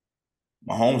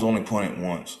 Mahomes only punted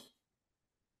once.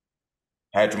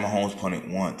 Patrick Mahomes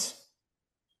punted once.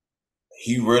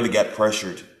 He really got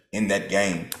pressured in that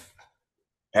game.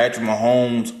 Patrick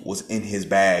Mahomes was in his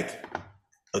bag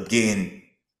again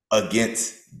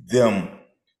against them.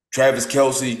 Travis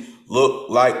Kelce looked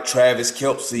like Travis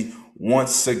Kelce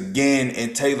once again,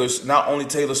 and not only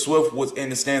Taylor Swift was in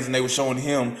the stands and they were showing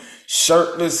him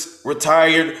shirtless,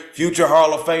 retired, future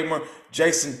Hall of Famer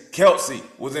Jason Kelce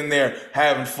was in there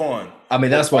having fun. I mean,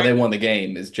 But that's why they won the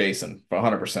game is Jason for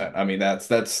 100%. I mean, that's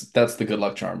the good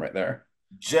luck charm right there.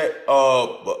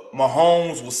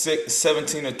 Mahomes was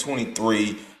 17 of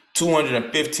 23,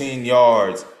 215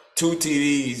 yards, two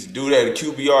TDs, dude had a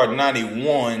QBR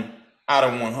 91 out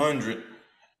of 100,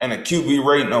 and a QB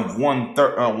rating of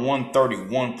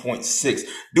 131.6.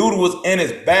 Dude was in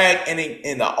his bag,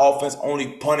 and the offense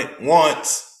only punted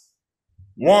once.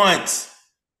 Once.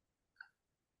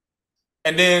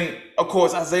 And then, of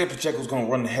course, Isaiah Pacheco's going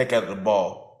to run the heck out of the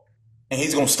ball, and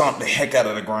he's going to stomp the heck out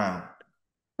of the ground.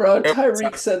 Bro, Every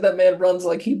Tyreek said that man runs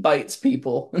like he bites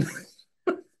people.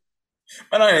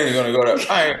 Man, I ain't even gonna go that.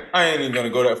 I ain't even gonna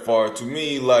go that far. To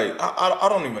me, like I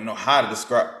don't even know how to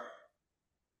describe.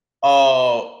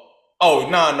 Oh,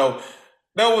 nah, no.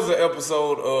 That was an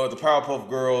episode of the Powerpuff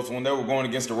Girls when they were going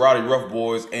against the Roddy Rough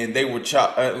Boys, and they were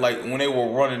like when they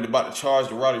were running about to charge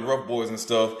the Roddy Rough Boys and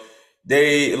stuff.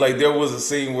 They like there was a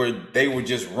scene where they were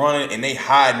just running and they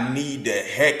high kneed the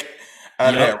heck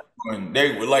out of that Yep. run.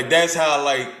 They were like that's how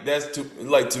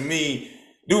to me,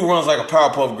 dude runs like a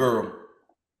Powerpuff Girl.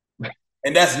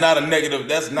 And that's not a negative.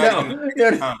 That's not even a No,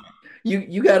 negative comment.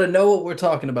 you got to know what we're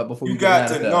talking about before You you get got mad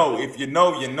to at that. know. If you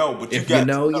know, you know. But you If you got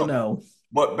to know, you know. know.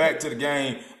 But back to the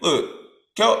game. Look,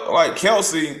 Like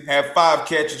Kelsey had 5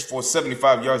 catches for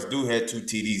 75 yards. Dude had 2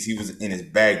 TDs. He was in his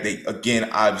bag.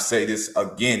 I say this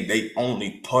again, they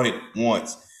only punted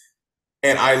once.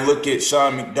 And I look at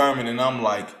Sean McDermott and I'm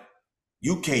like,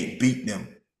 you can't beat them.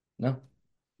 No.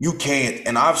 You can't.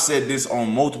 And I've said this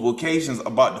on multiple occasions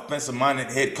about defensive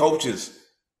minded head coaches.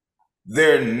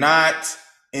 They're not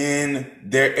in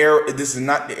their era. This is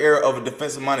not the era of a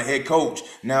defensive minded head coach.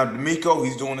 Now, D'Amico,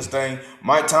 he's doing his thing.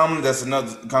 Mike Tomlin, that's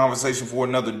another conversation for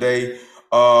another day.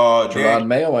 Dan Gerard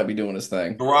Mayo might be doing his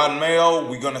thing. Rod Mayo,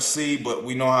 we're gonna see, but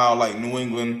we know how like New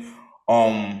England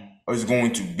is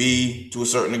going to be to a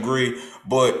certain degree.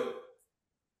 But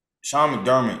Sean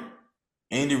McDermott,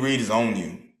 Andy Reid is on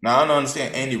you. Now I don't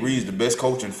understand Andy Reid is the best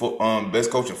coach in football,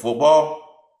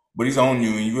 but he's on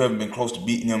you, and you haven't been close to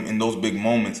beating him in those big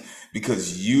moments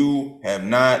because you have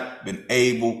not been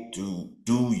able to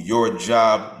do your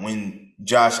job when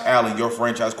Josh Allen, your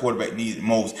franchise quarterback, needs it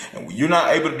most. And when you're not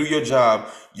able to do your job,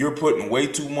 you're putting way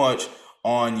too much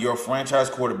on your franchise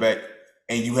quarterback,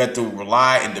 and you have to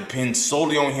rely and depend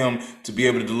solely on him to be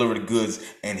able to deliver the goods.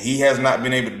 And he has not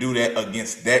been able to do that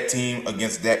against that team,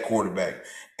 against that quarterback.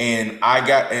 And you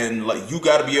got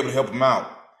to be able to help him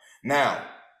out. Now,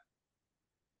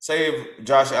 say if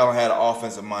Josh Allen had an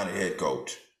offensive minded head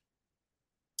coach.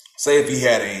 Say if he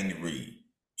had an Andy Reid.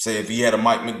 Say if he had a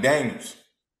Mike McDaniels.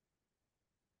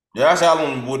 Josh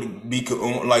Allen would be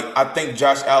like, I think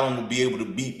Josh Allen would be able to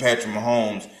beat Patrick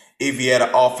Mahomes if he had an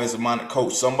offensive minded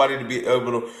coach. Somebody to be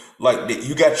able to, like,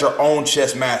 you got your own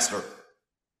chess master.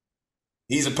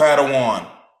 He's a Padawan.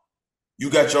 You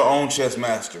got your own chess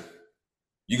master.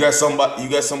 You got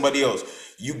somebody else.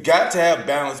 You got to have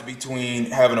balance between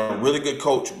having a really good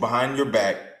coach behind your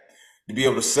back to be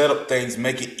able to set up things,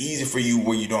 make it easy for you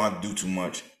where you don't have to do too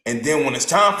much. And then when it's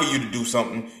time for you to do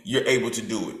something, you're able to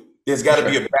do it. There's got to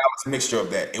be a balanced mixture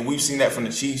of that. And we've seen that from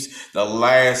the Chiefs the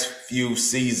last few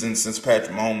seasons since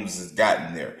Patrick Mahomes has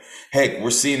gotten there. Heck,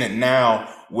 we're seeing it now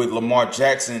with Lamar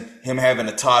Jackson, him having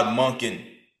a Todd Monken.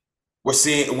 We've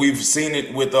seen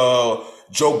it with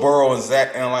Joe Burrow and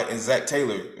Zach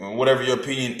Taylor, whatever your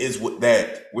opinion is with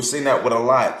that. We're seeing that with a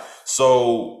lot.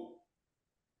 So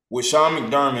with Sean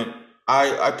McDermott,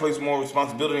 I place more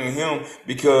responsibility on him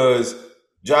because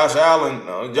Josh Allen,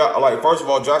 first of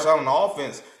all, Josh Allen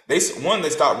offense, they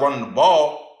stopped running the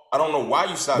ball. I don't know why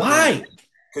you stopped doing Why? it.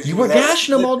 Because You were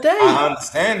gashing him all day. I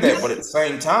understand that, but at the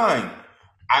same time,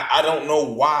 I don't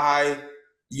know why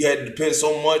you had to depend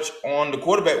so much on the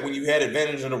quarterback when you had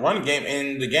advantage of the running game,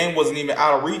 and the game wasn't even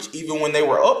out of reach even when they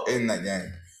were up in that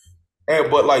game.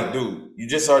 But like, dude, you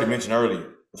just already mentioned earlier,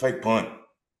 the fake punt.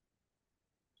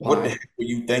 Why? What the heck were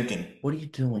you thinking? What are you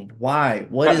doing? Why?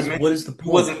 What is the point?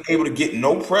 You wasn't able to get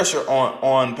no pressure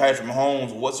on Patrick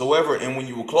Mahomes whatsoever, and when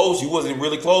you were close, you wasn't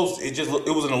really close. It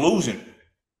was an illusion.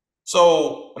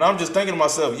 So, and I'm just thinking to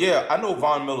myself, yeah, I know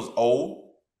Von Miller's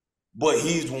old, but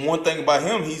he's one thing about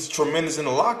him, he's tremendous in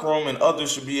the locker room, and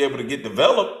others should be able to get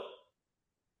developed.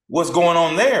 What's going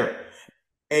on there?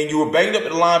 And you were banged up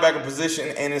at the linebacker position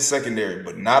and in secondary,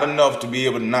 but not enough to be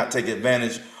able to not take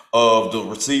advantage of the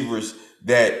receivers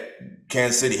that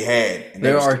Kansas City had. And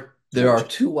there are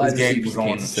two wide receivers in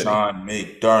Kansas City. Sean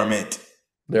McDermott.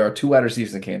 There are two wide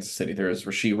receivers in Kansas City. There is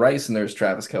Rashee Rice and there's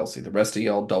Travis Kelce. The rest of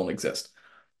y'all don't exist.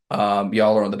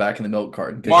 Y'all are on the back of the milk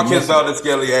carton. Marquez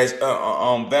Valdez-Scantling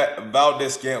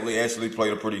actually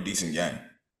played a pretty decent game.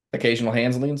 Occasional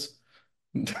handslings?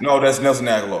 No, that's Nelson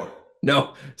Aguilar.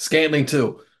 No, Scantling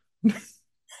too.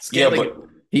 Scantling, yeah, but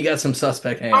he got some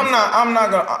suspect hands. I'm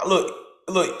not gonna look.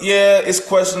 Yeah, it's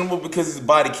questionable because he's a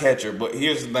body catcher. But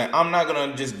here's the thing: I'm not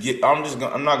gonna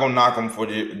knock him for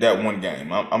that one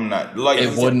game. I'm not like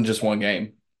it wasn't just one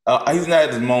game. He's not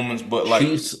at his moments, but like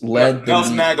Chiefs led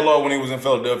Nelson Aguilar when he was in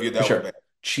Philadelphia. That was bad.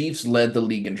 Chiefs led the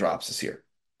league in drops this year.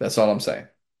 That's all I'm saying.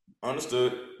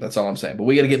 Understood. That's all I'm saying. But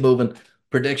we got to get moving.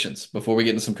 Predictions before we get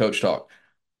into some coach talk.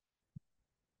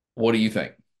 What do you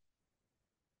think?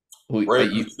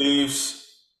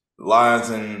 Chiefs, Lions,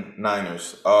 and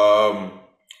Niners. You know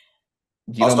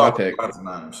my pick. Lions and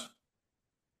Niners.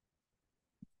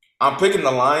 I'm picking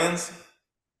the Lions,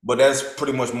 but that's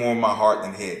pretty much more my heart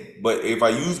than head. But if I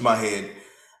use my head,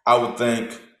 I would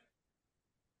think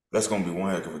that's going to be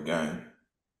one heck of a game.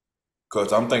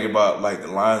 Because I'm thinking about like the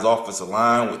Lions offensive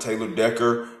line with Taylor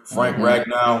Decker, Frank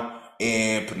Ragnow,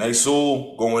 and Penei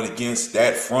Sewell going against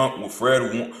that front with Fred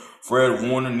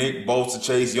Warner, Nick Bosa,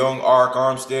 Chase Young, Arik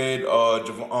Armstead,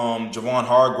 Javon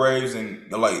Hargraves,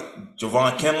 and like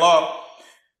Javon Kinlaw.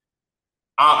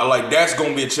 That's going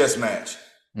to be a chess match.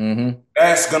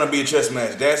 That's going to be a chess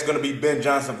match. That's going to be Ben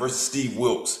Johnson versus Steve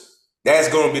Wilkes. That's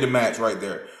going to be the match right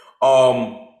there.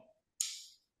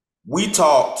 We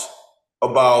talked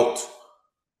about.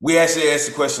 We actually asked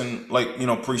the question, like,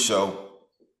 pre-show,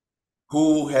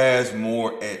 who has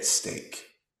more at stake?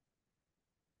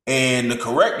 And the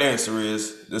correct answer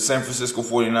is the San Francisco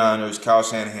 49ers, Kyle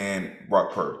Shanahan,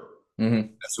 Brock Purdy. Hmm.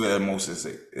 That's who has most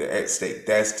at stake.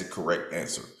 That's the correct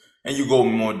answer. And you go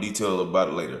in more detail about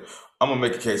it later. I'm gonna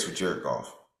make a case for Jared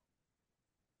Goff.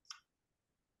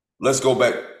 Let's go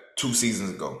back 2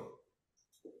 seasons ago.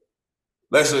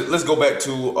 Let's go back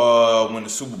to when the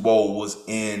Super Bowl was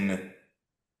in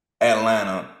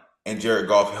Atlanta and Jared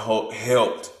Goff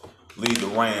helped lead the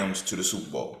Rams to the Super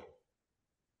Bowl.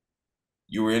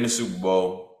 You were in the Super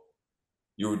Bowl.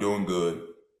 You were doing good.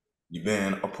 You've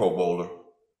been a Pro Bowler.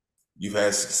 You've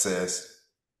had success.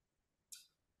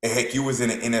 And heck, you was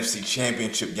in an NFC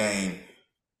Championship game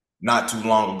not too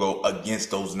long ago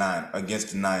against the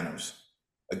Niners,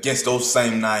 against those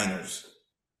same Niners.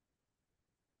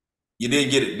 You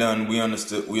didn't get it done. We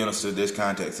understood there's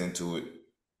context into it,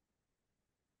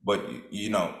 but you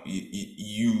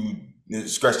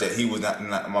scratch that. He was not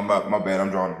my bad. I'm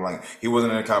drawing a blank. He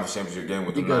wasn't in a conference championship game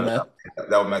with the You good, Niners. man?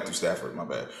 That was Matthew Stafford. My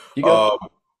bad. You good? Um,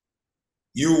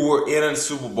 you were in a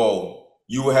Super Bowl.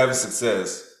 You were having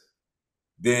success.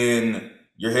 Then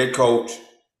your head coach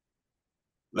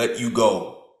let you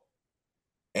go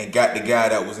and got the guy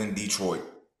that was in Detroit.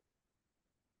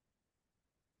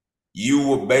 You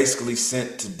were basically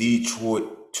sent to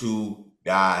Detroit to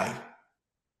die.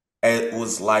 It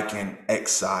was like an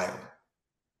exile.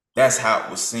 That's how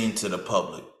it was seen to the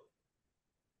public.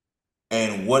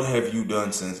 And what have you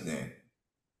done since then?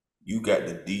 You got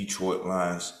the Detroit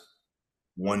Lions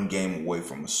one game away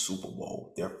from a Super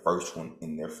Bowl, their first one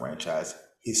in their franchise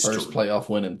history. First playoff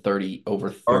win in over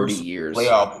 30 First years.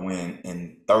 playoff win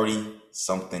in 30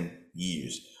 something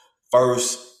years.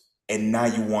 First, and now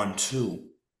you won two.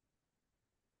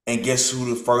 And guess who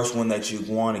the first one that you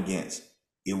won against?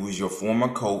 It was your former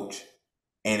coach,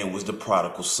 and it was the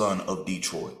prodigal son of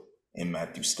Detroit and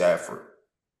Matthew Stafford.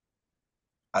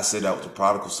 I said that was the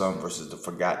prodigal son versus the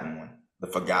forgotten one. The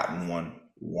forgotten one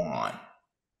won.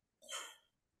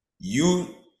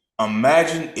 You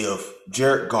imagine if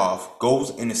Jared Goff goes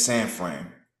into San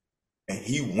Fran and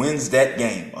he wins that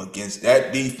game against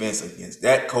that defense, against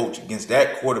that coach, against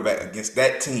that quarterback, against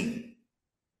that team.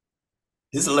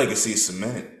 His legacy is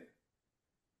cemented.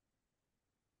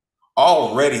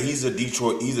 Already, he's a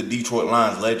Detroit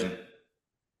Lions legend.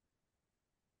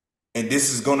 And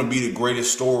this is going to be the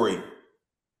greatest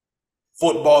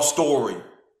football story.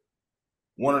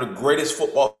 One of the greatest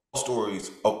football stories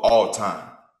of all time.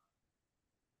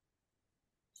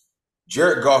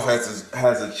 Jared Goff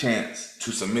has a chance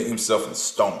to cement himself in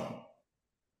stone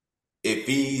if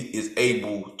he is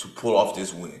able to pull off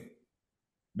this win.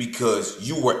 Because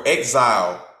you were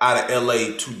exiled out of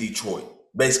LA to Detroit,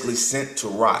 basically sent to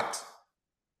rot.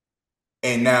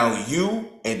 And now you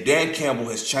and Dan Campbell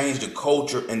has changed the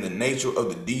culture and the nature of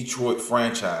the Detroit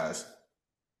franchise.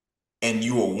 And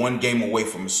you are one game away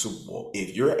from a Super Bowl.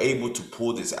 If you're able to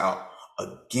pull this out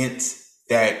against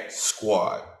that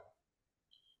squad,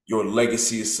 your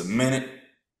legacy is cemented,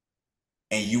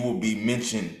 and you will be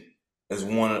mentioned as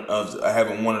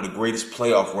having one of the greatest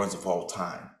playoff runs of all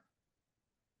time.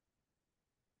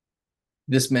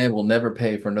 This man will never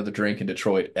pay for another drink in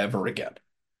Detroit ever again.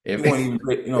 He won't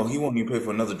even pay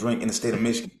for another drink in the state of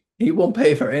Michigan. He won't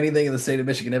pay for anything in the state of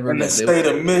Michigan ever In the again. state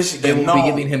of Michigan, They will be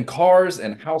giving him cars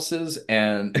and houses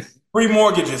and free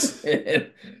mortgages.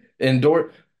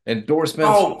 endorsements.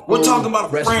 Oh, we're talking about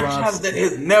a restaurants. franchise that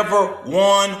has never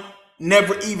won,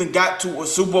 never even got to a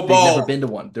Super Bowl. They've never been to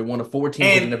one. They're one of 4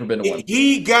 teams that have never been to one.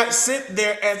 He got sent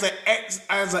there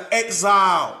as an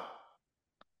exile.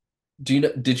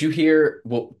 Did you hear?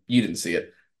 Well, you didn't see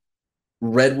it.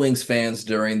 Red Wings fans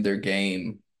during their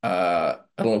game, I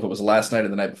don't know if it was last night or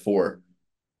the night before,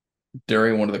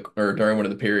 during one of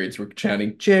the periods, were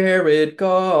chanting Jared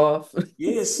Goff.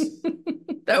 Yes.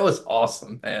 That was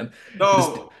awesome, man.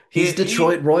 No, He's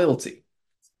Detroit royalty.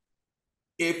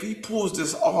 If he pulls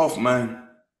this off, man,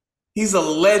 he's a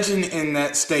legend in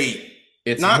that state.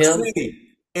 It's not him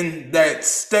city, in that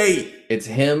state. It's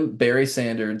him, Barry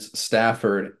Sanders,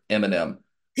 Stafford, Eminem.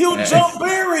 He'll jump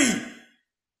Barry.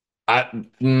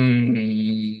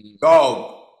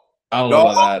 Dog. I don't know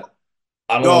about that.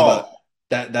 I don't know about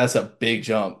that. That's a big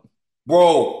jump,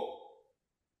 bro.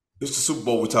 It's the Super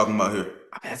Bowl we're talking about here.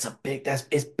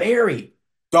 It's Barry.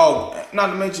 Dog, not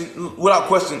to mention, without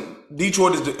question,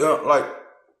 Detroit is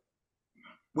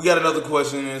we got another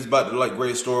question, and it's about the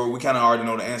greatest story. We kind of already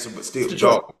know the answer, but still,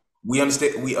 dog, we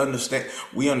understand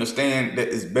that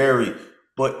it's Barry.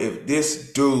 But if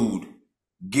this dude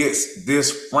gets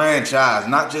this franchise,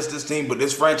 not just this team, but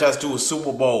this franchise to a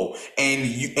Super Bowl, and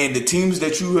the teams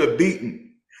that you have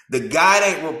beaten, the guy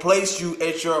that replaced you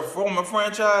at your former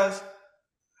franchise,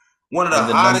 one of the And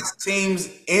the num hottest teams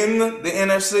in the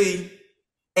NFC,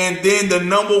 and then the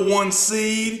number one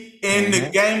seed in the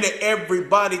Mhm. game that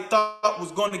everybody thought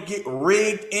was going to get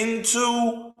rigged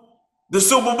into the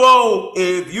Super Bowl.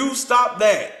 If you stop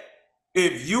that,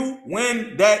 if you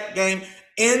win that game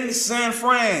in San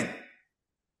Fran,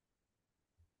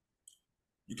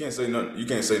 you can't say nothing. You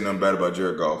can't say nothing bad about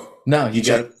Jared Goff. No, He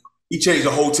changed. He changed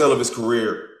the whole tail of his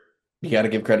career. you got to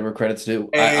give credit where credit's due.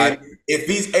 And if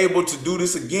he's able to do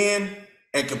this again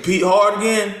and compete hard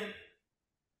again,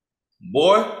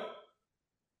 boy,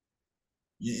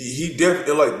 he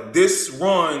definitely like this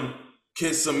run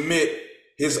can submit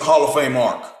his Hall of Fame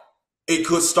arc. It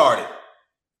could start it.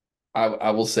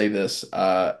 I will say this.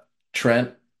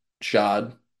 Trent,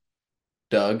 Shad,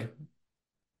 Doug,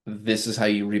 this is how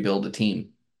you rebuild a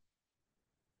team.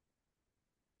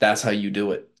 That's how you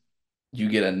do it. You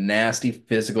get a nasty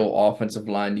physical offensive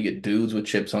line. You get dudes with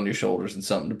chips on your shoulders and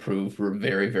something to prove who are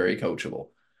very, very coachable.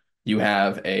 You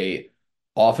have a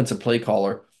offensive play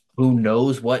caller who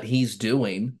knows what he's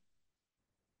doing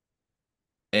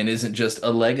and isn't just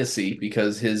a legacy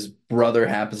because his brother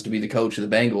happens to be the coach of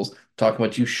the Bengals. Talking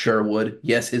about you, Sherwood.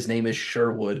 Yes, his name is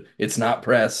Sherwood. It's not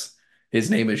Press. His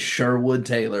name is Sherwood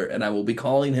Taylor, and I will be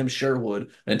calling him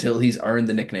Sherwood until he's earned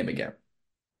the nickname again.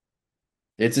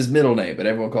 It's his middle name, but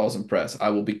everyone calls him Press. I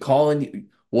will be calling you.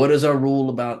 What is our rule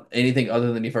about anything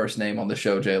other than your first name on the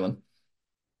show, Jalen?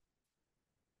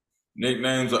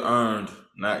 Nicknames are earned,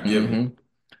 not given. Hmm.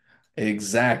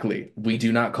 Exactly. We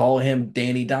do not call him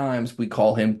Danny Dimes. We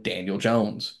call him Daniel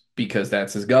Jones because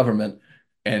that's his government.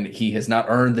 And he has not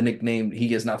earned the nickname. He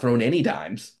has not thrown any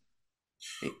dimes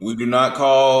We do not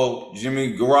call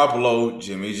Jimmy Garoppolo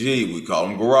Jimmy G. We call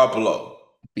him Garoppolo.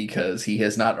 because he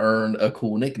has not earned a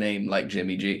cool nickname like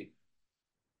Jimmy G.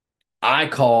 I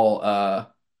call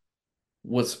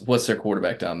what's their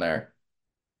quarterback down there?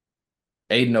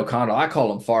 Aiden O'Connell. I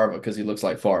call him Farva because he looks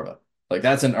like Farva. Like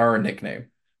that's an earned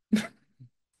nickname.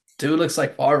 Dude looks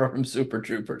like Farva from Super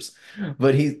Troopers.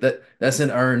 But that's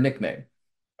an earned nickname.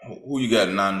 Who you got?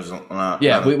 Niners.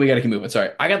 Yeah, Niners. we got to keep moving.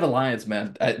 Sorry. I got the Lions,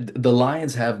 man. The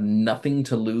Lions have nothing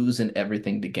to lose and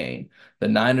everything to gain. They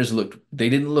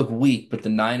didn't look weak, but the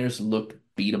Niners looked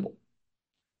beatable.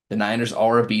 The Niners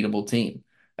are a beatable team.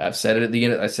 I said at the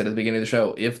beginning of the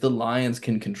show, if the Lions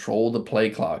can control the play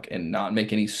clock and not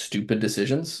make any stupid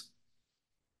decisions,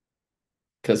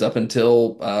 because up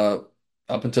until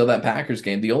that Packers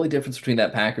game, the only difference between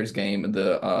that Packers game and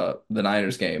the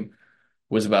Niners game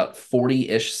was about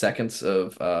 40-ish seconds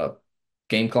of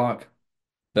game clock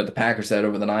that the Packers had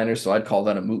over the Niners, so I'd call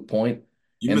that a moot point.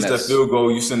 You And missed that that's field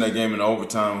goal. You send that game in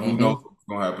overtime. Who knows hmm what's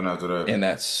gonna happen after that? and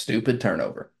that stupid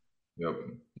turnover. Yep.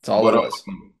 That's all it But was.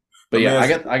 But let me yeah,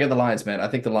 ask you, I get the Lions, man. I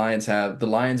think the Lions are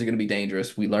going to be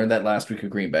dangerous. We learned that last week of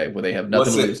Green Bay, where they have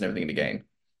nothing what's to it? lose and everything to gain.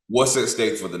 What's at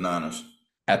stake for the Niners?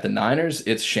 At the Niners,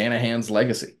 it's Shanahan's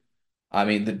legacy. I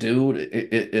mean,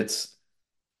 it's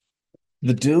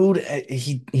the dude.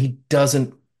 He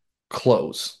doesn't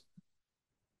close.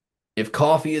 If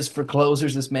coffee is for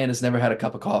closers, this man has never had a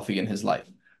cup of coffee in his life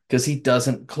because he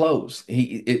doesn't close.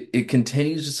 It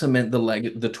continues to cement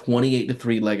the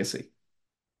 28-3 legacy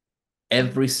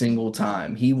every single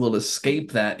time. He will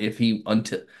escape that if he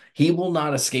until he will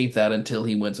not escape that until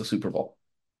he wins a Super Bowl.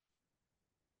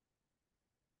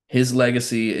 His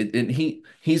legacy,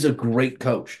 he's a great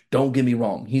coach. Don't get me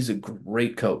wrong, he's a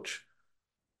great coach.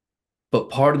 But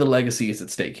part of the legacy is at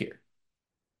stake here.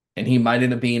 And he might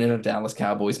end up being in a Dallas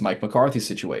Cowboys Mike McCarthy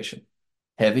situation.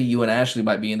 Heavy, you and Ashley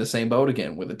might be in the same boat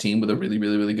again with a team with a really,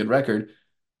 really, really good record.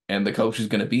 And the coach is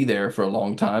going to be there for a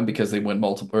long time because they win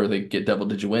multiple or they get double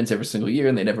digit wins every single year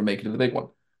and they never make it to the big one.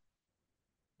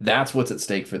 That's what's at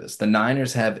stake for this. The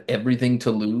Niners have everything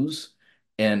to lose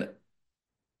and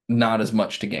not as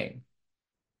much to gain.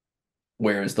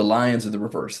 Whereas the Lions are the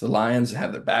reverse. The Lions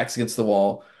have their backs against the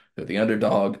wall. They're the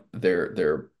underdog.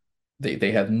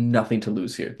 They have nothing to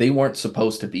lose here. They weren't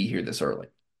supposed to be here this early.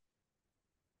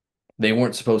 They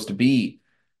weren't supposed to be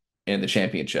in the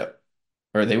championship,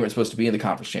 or they weren't supposed to be in the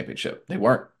conference championship. They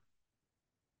weren't.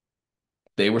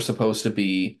 They were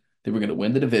going to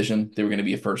win the division. They were going to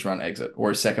be a first round exit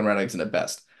or a second round exit at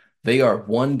best. They are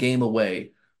one game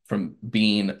away from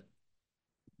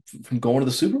going to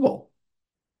the Super Bowl.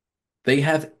 They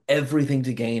have everything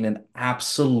to gain and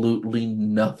absolutely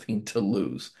nothing to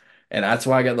lose. And that's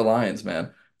why I got the Lions,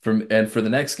 man. For the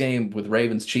next game with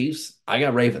Ravens Chiefs, I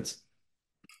got Ravens.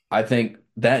 I think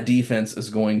that defense is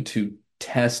going to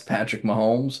test Patrick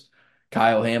Mahomes,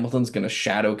 Kyle Hamilton's going to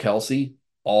shadow Kelsey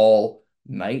all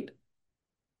night.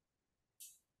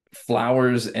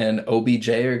 Flowers and OBJ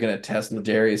are going to test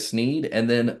L'Jarius Sneed, and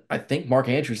then I think Mark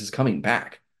Andrews is coming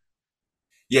back.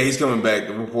 Yeah, he's coming back.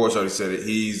 The reports already said it.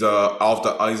 He's off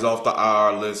the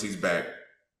IR list. He's back.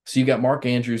 So you got Mark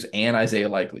Andrews and Isaiah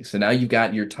Likely. So now you've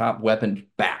got your top weapon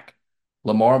back.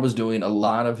 Lamar was doing a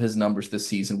lot of his numbers this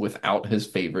season without his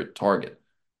favorite target.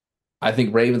 I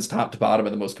think Ravens top to bottom are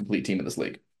the most complete team in this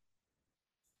league.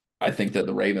 I think that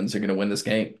the Ravens are going to win this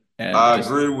game. And I just,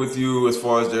 agree with you as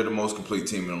far as they're the most complete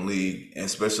team in the league, and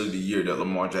especially the year that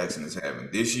Lamar Jackson is having.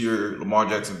 This year, Lamar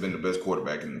Jackson's been the best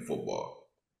quarterback in football.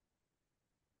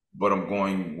 But I'm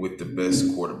going with the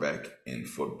best quarterback in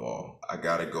football. I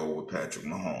got to go with Patrick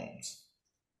Mahomes.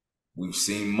 We've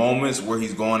seen moments where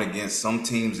he's gone against some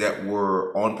teams that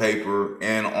were on paper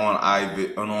and on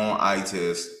eye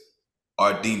test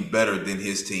are deemed better than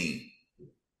his team.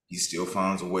 He still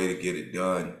finds a way to get it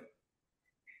done.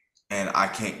 And I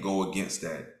can't go against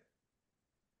that.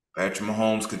 Patrick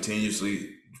Mahomes continuously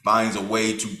finds a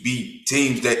way to beat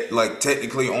teams that, like,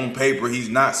 technically on paper he's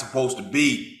not supposed to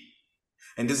beat.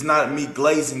 And this is not me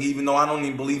glazing, even though I don't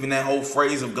even believe in that whole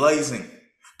phrase of glazing.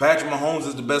 Patrick Mahomes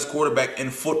is the best quarterback in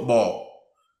football.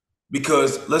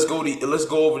 Because let's go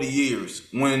over the years.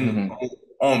 When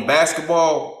on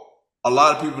basketball, a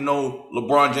lot of people know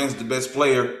LeBron James is the best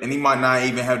player, and he might not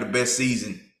even have the best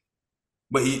season.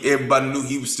 But everybody knew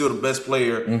he was still the best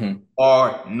player,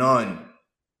 or none.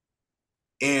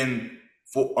 And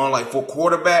for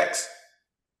quarterbacks,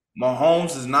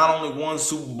 Mahomes has not only won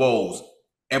Super Bowls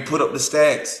and put up the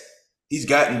stats, he's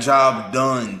gotten jobs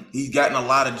done. He's gotten a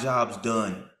lot of jobs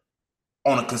done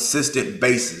on a consistent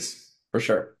basis. for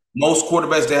sure. Most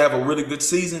quarterbacks that have a really good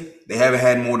season, they haven't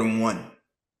had more than one.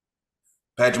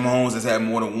 Patrick Mahomes has had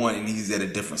more than one, and he's at a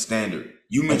different standard.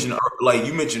 You mentioned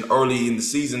early in the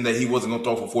season that he wasn't going to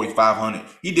throw for 4,500.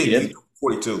 He did. He threw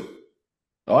 42.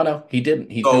 Oh, I know. He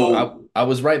didn't. He threw. I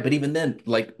was right, but even then,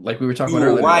 like we were talking You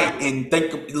about were earlier, right, and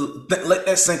let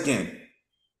that sink in.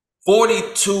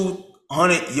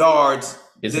 4,200 yards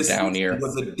is a down year.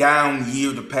 was a down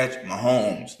year to Patrick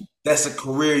Mahomes. That's a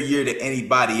career year to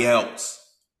anybody else.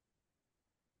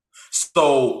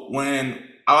 So when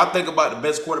I think about the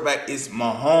best quarterback, it's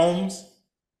Mahomes,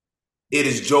 it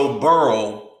is Joe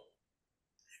Burrow,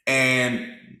 and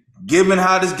given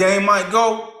how this game might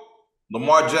go,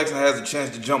 Lamar Jackson has a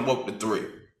chance to jump up to 3.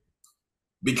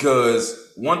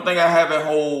 Because one thing I've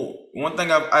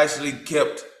actually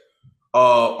kept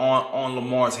on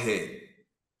Lamar's head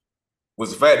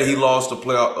was the fact that he lost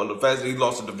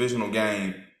the divisional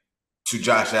game to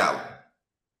Josh Allen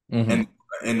and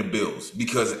the Bills.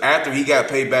 Because after he got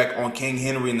paid back on King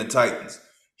Henry and the Titans,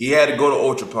 he had to go to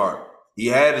Orchard Park. He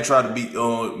had to try to beat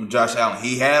Josh Allen.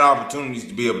 He had opportunities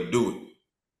to be able to do it.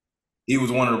 He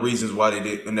was one of the reasons why they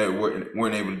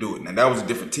weren't able to do it. Now, that was a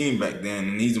different team back then,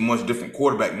 and he's a much different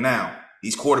quarterback now.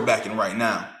 He's quarterbacking right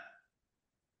now.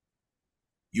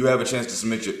 You have a chance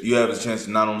to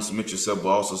not only submit yourself, but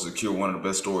also secure one of the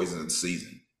best stories of the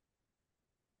season.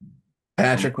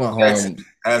 Patrick Lamar Mahomes Jackson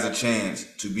has a chance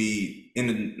to be in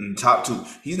the top 2.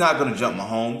 He's not going to jump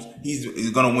Mahomes.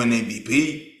 He's going to win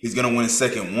MVP. He's going to win a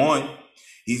second one.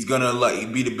 He's going to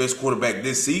be the best quarterback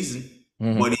this season.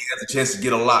 But he has a chance to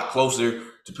get a lot closer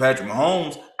to Patrick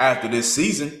Mahomes after this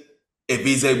season if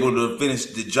he's able to finish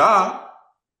the job.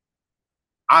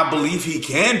 I believe he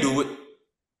can do it,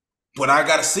 but I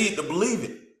got to see it to believe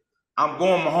it. I'm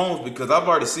going Mahomes because I've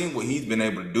already seen what he's been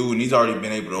able to do, and he's already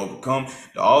been able to overcome.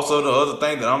 Also, the other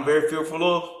thing that I'm very fearful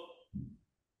of,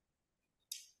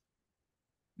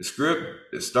 the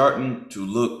script is starting to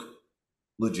look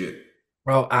legit.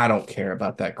 Bro, I don't care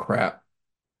about that crap.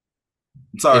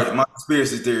 I'm sorry, my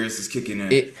conspiracy theorist is kicking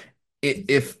in.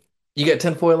 If you got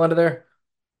tinfoil under there,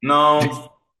 No, this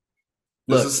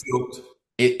look. is sealed.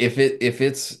 If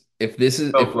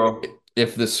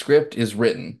the script is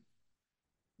written,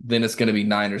 then it's going to be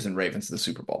Niners and Ravens in the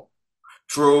Super Bowl.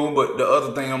 True, but the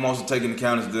other thing I'm also taking into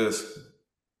account is this.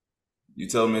 You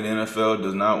tell me the NFL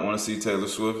does not want to see Taylor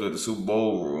Swift at the Super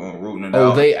Bowl rooting it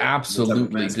out. Oh, they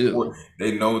absolutely do.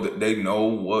 They know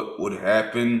what would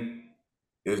happen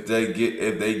if they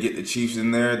get the Chiefs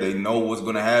in there. They know what's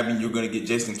going to happen. You're going to get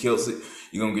Jason Kelce.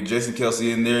 You're going to get Jason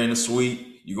Kelce in there in the suite.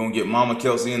 You're going to get Mama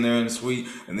Kelce in there in the suite,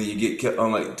 and then you get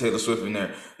Taylor Swift in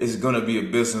there. It's going to be a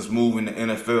business move, and the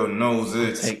NFL knows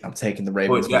it. I'm taking the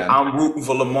Ravens, man. I'm rooting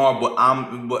for Lamar,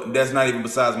 but that's not even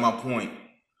besides my point.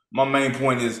 My main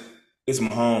point is it's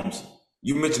Mahomes.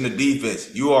 You mentioned the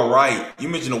defense. You are right. You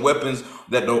mentioned the weapons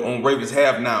that the Ravens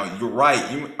have now. You're right.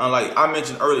 I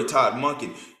mentioned early Todd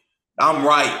Monken. I'm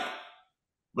right,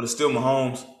 but it's still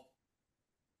Mahomes.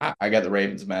 I got the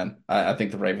Ravens, man. I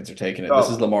think the Ravens are taking it. This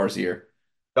is Y'all, Lamar's year.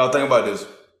 y'all think about this.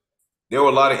 There were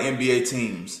a lot of NBA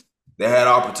teams that had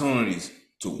opportunities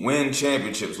to win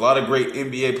championships. A lot of great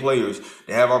NBA players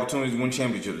that have opportunities to win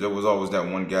championships. There was always that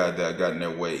one guy that got in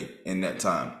their way in that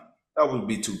time. That would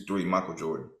be 2-3, Michael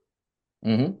Jordan.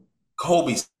 Hmm.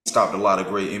 Kobe stopped a lot of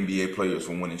great NBA players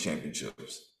from winning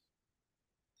championships.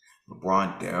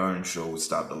 LeBron darn sure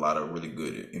stopped a lot of really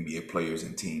good NBA players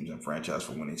and teams and franchise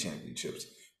from winning championships.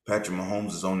 Patrick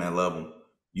Mahomes is on that level.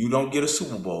 You don't get a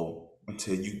Super Bowl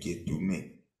until you get through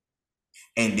me.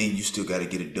 And then you still got to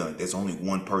get it done. There's only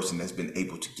one person that's been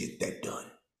able to get that done.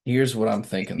 Here's what I'm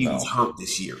thinking, He was though. hurt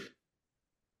this year.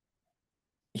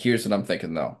 Here's what I'm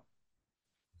thinking, though.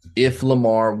 If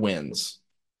Lamar wins,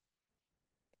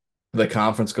 the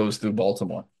conference goes through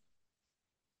Baltimore.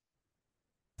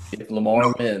 If Lamar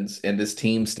No, wins and this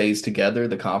team stays together,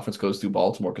 the conference goes through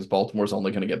Baltimore because Baltimore's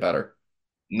only going to get better.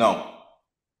 no.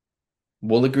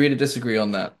 We'll agree to disagree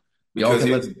on that. Y'all Because can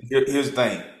let here's the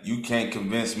thing. You can't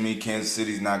convince me Kansas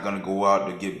City's not going to go out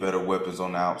to get better weapons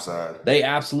on the outside. they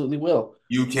absolutely will.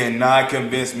 You cannot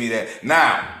convince me that.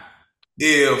 Now,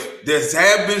 if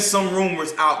there have been some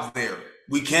rumors out there,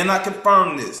 we cannot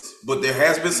confirm this, but there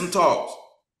has been some talks.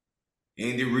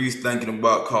 Andy Reid's thinking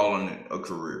about calling it a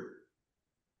career.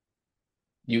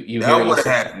 You That hearing would this?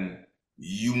 happen.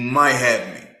 You might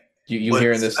have me. You But at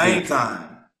hearing the this through? same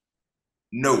time,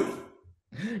 no.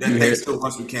 You That thing hear still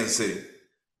runs through Kansas City.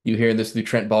 you hearing this through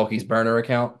Trent Baalke's burner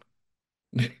account?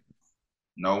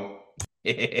 No.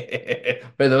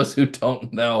 For those who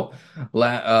don't know,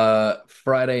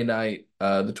 Friday night,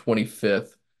 the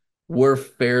 25th, we're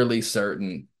fairly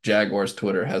certain Jaguars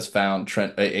Twitter has found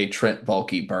a Trent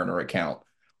Baalke burner account.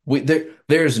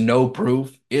 There's no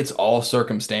proof. It's all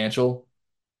circumstantial,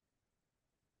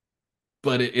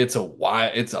 but it's a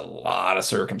lot of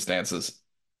circumstances.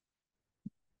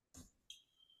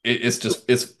 It's just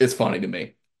it's funny to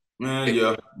me. It,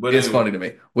 Yeah. But it's anyway, funny to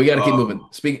me. We got to keep moving. um,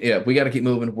 We got to keep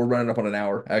moving. We're running up on an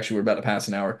hour. Actually, we're about to pass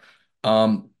an hour.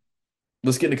 Um,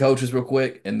 let's get into coaches real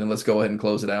quick, and then let's go ahead and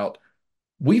close it out.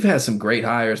 We've had some great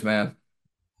hires, man.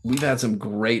 We've had some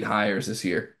great hires this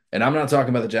year, and I'm not talking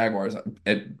about the Jaguars.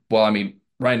 Well, I mean,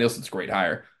 Ryan Nielsen's a great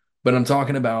hire, but I'm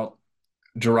talking about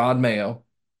Gerard Mayo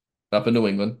up in New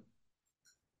England.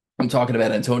 I'm talking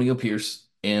about Antonio Pierce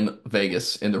in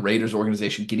Vegas in the Raiders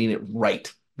organization getting it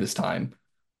right this time.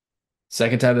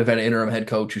 Second time they've had an interim head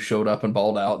coach who showed up and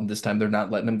balled out, and this time they're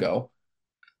not letting him go.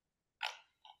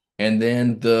 And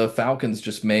then the Falcons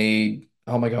just made,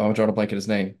 oh my God, I'm drawing a blank at his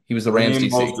name. He was the Rams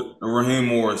DC. Raheem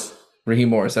Morris. Raheem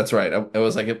Morris. That's right. I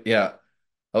was like, yeah.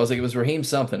 I was like, it was Raheem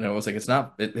something. And I was like, it's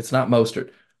not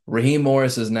Mostert. Raheem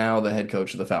Morris is now the head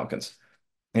coach of the Falcons.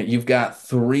 And you've got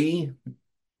three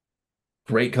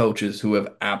great coaches who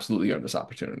have absolutely earned this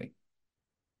opportunity.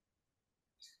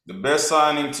 The best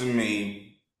signing to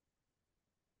me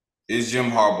is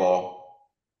Jim Harbaugh.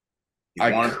 He I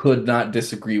wanted could not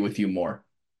disagree with you more.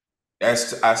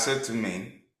 That's I said to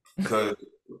me, because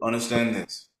understand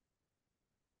this,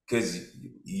 because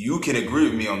you can agree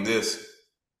with me on this.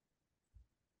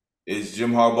 Is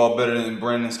Jim Harbaugh better than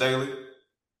Brandon Staley?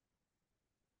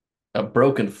 A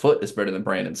broken foot is better than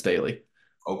Brandon Staley.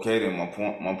 Okay, then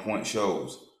my point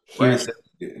shows. Here's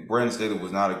Brandon Staley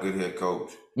was not a good head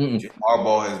coach. mm-mm, Jim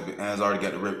Harbaugh has already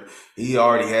got the he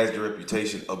already has the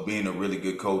reputation of being a really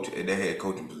good coach at that head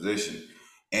coaching position.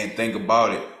 And think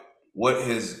about it, what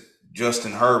has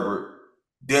Justin Herbert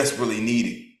desperately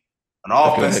needed? An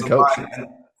a good head offensive coach. minded,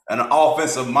 an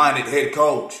offensive minded head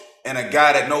coach and a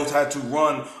guy that knows how to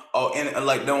run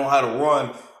like know how to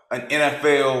run an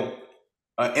NFL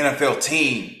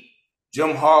team.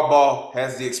 Jim Harbaugh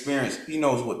has the experience. He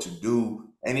knows what to do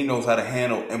and he knows how to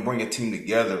handle and bring a team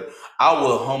together. I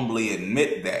will humbly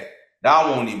admit that. I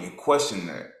won't even question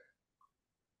that.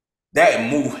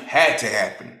 That move had to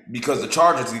happen because the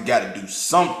Chargers got to do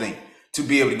something to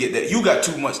be able to get that. You got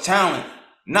too much talent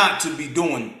not to be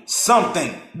doing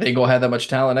something. They ain't gonna have that much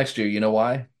talent next year. You know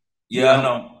why? You Yeah, know I how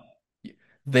know.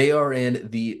 they are in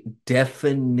the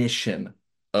definition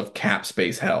of cap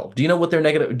space hell. Do you know what their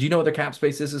negative? Do you know what their cap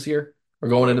space is this year or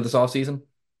going What? into this offseason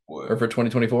or What? for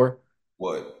 2024?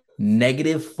 What?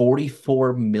 Negative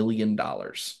 $44 million.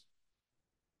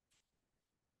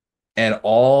 And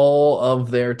all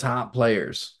of their top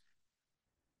players,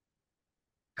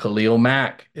 Khalil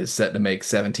Mack is set to make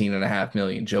 17.5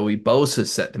 million. Joey Bosa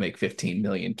is set to make 15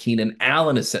 million. Keenan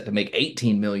Allen is set to make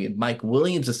 18 million. Mike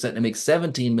Williams is set to make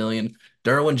 17 million.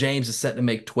 Derwin James is set to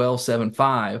make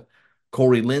 12.75.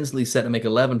 Corey Linsley set to make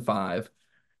 11.5.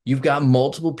 You've got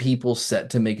multiple people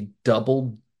set to make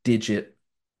double digit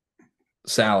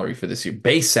salary for this year,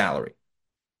 base salary.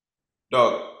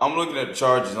 Dog, I'm looking at the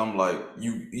Chargers. I'm like,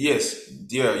 yes,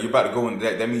 yeah, you're about to go into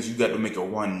that. That means you got to make a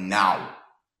run now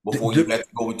before you have to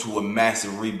go into a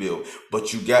massive rebuild.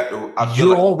 But you got to, I feel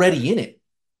You're like already in it.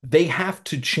 They have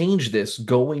to change this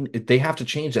going, they have to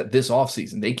change that this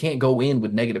offseason. They can't go in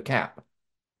with negative cap.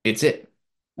 It's it.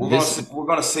 This we're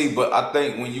gonna see. But I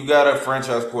think when you got a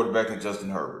franchise quarterback in Justin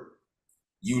Herbert,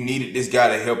 you needed this guy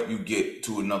to help you get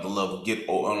to another level.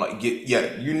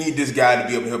 Yeah, you need this guy to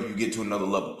be able to help you get to another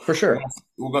level. for sure.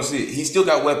 We're gonna see it. He still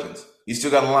got weapons. He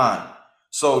still got a line.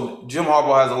 So Jim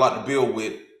Harbaugh has a lot to build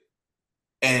with,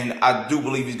 and I do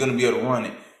believe he's gonna be able to run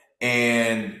it.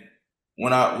 And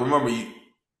when I remember you,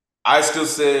 I still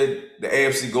said the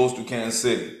AFC goes through Kansas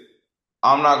City.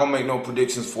 I'm not gonna make no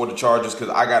predictions for the Chargers because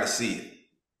I gotta see it.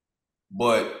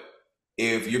 But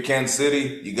if you're Kansas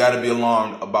City, you got to be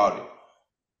alarmed about it.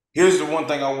 Here's the one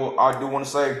thing I do want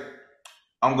to say.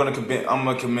 I'm gonna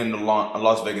commend the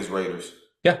Las Vegas Raiders.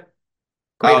 Yeah.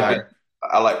 Great Al, Da- hire.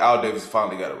 I like Al Davis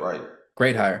finally got it right.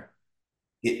 Great hire.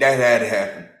 That had to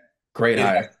happen. Great It had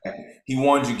hire. to happen. He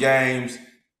won you games.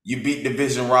 You beat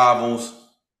division rivals.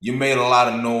 You made a lot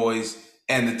of noise,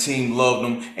 and the team loved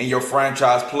him. And your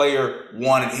franchise player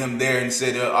wanted him there and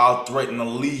said, "I'll threaten to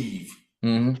leave,"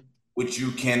 Hmm. which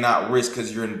you cannot risk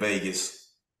because you're in Vegas.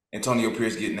 Antonio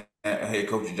Pierce getting a head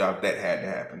coaching job, that had to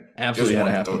happen. Just Absolutely had to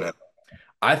wanted to throw happen. that.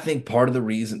 I think part of the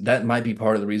reason that might be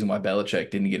part of the reason why Belichick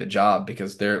didn't get a job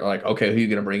because they're like, okay, who are you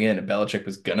going to bring in? And Belichick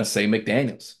was going to say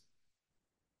McDaniels,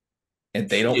 and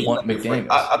they don't Yeah, you want gotta be afraid. McDaniels.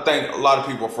 I think a lot of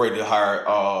people are afraid to hire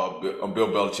Bill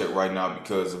Belichick right now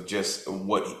because of just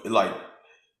like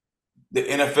the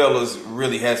NFL is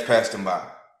really has passed him by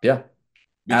Yeah,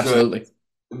 because absolutely.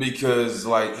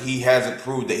 like he hasn't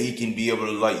proved that he can be able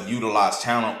to like utilize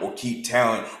talent or keep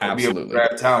talent or be able to Absolutely.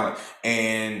 grab talent,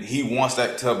 and he wants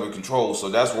that type of control. So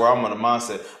that's where I'm on the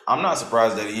mindset. I'm not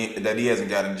surprised that he hasn't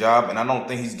gotten a job, and I don't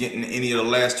think he's getting any of the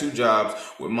last two jobs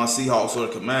with my Seahawks or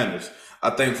the Commanders. I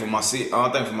think for my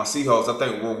Seahawks, I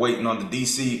think we're waiting on the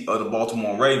DC or the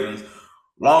Baltimore Ravens.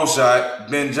 Long shot,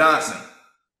 Ben Johnson.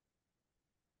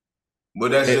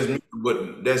 But that's just It, me.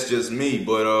 But that's just me.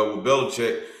 But with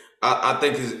Belichick, I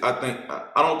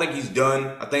don't think he's done.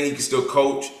 I think he can still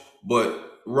coach,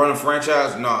 but run a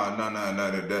franchise, no.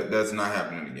 That's not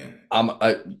happening again.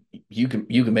 you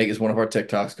can make it as one of our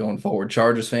TikToks going forward.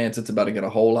 Chargers fans, it's about to get a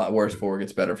whole lot worse before it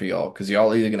gets better for y'all because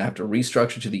y'all are either going to have to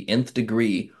restructure to the nth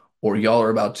degree or y'all are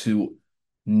about to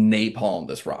napalm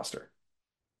this roster.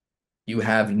 You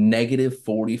have negative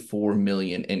 44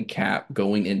 million in cap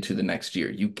going into the next year.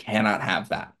 You cannot have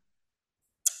that.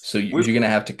 So Which you're going to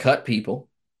have to cut people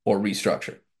or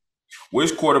restructure.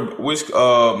 which quarter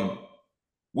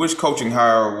which coaching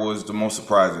hire was the most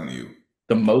surprising to you?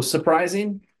 The most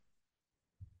surprising,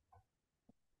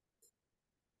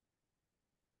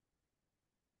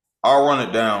 I'll run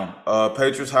it down.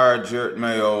 Patriots hired Jarrett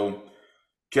Mayo.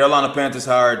 Carolina Panthers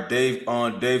hired Dave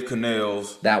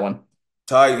Canales. that one,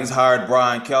 Titans hired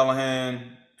Brian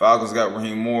Callahan. Falcons got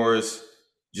Raheem Morris.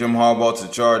 Jim Harbaugh to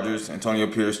the Chargers. Antonio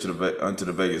Pierce to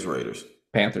the Vegas Raiders.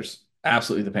 Panthers,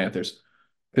 absolutely the Panthers.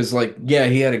 Because like, yeah,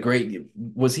 he had a great.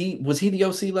 Was he the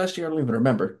OC last year? I don't even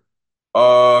remember.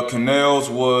 Canales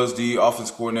was the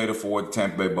offense coordinator for the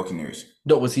Tampa Bay Buccaneers.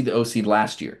 No, was he the OC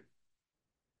last year?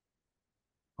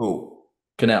 Who?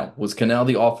 Was Cannell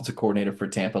the offensive coordinator for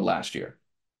Tampa last year?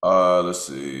 Let's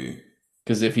see.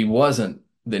 Because if he wasn't,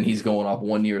 then he's going off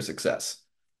 1 year of success.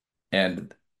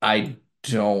 And I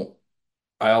don't.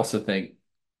 I also think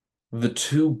the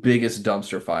two biggest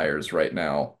dumpster fires right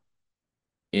now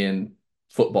in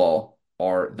football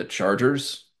are the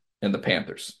Chargers and the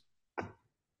Panthers.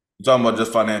 You're talking about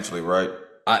just financially, right?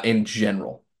 In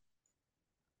general,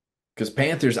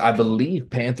 because I believe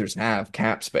Panthers have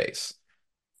cap space,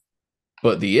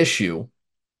 but the issue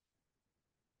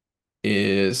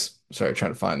is, sorry,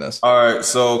 trying to find this. All right,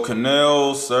 so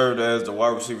Canales served as the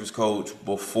wide receivers coach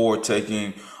before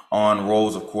taking on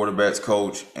roles of quarterbacks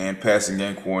coach and passing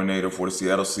game coordinator for the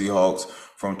Seattle Seahawks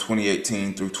from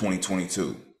 2018 through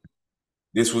 2022.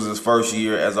 This was his first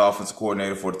year as offensive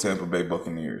coordinator for the Tampa Bay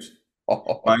Buccaneers.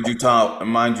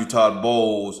 Todd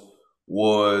Bowles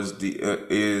was the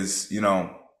is you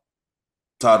know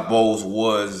Todd Bowles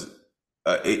was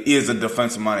is a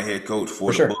defensive minded head coach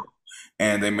For for the sure. Bucs,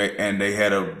 and they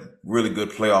had a really good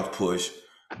playoff push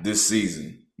this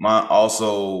season. My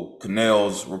also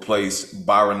Canales replaced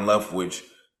Byron Leftwich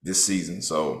this season,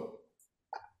 so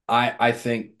I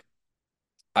think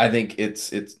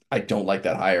it's I don't like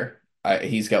that hire.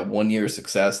 He's got 1 year of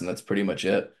success and that's pretty much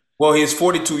it. well he's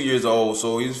 42 years old,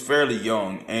 so he's fairly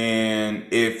young, and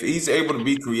if he's able to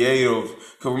be creative,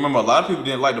 because remember a lot of people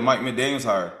didn't like the Mike McDaniel's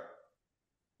hire.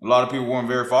 A lot of people weren't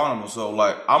very fond of him. So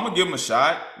like, I'm gonna give him a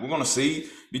shot. We're gonna see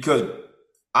because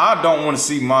I don't want to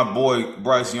see my boy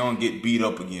Bryce Young get beat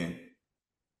up again.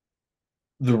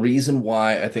 The reason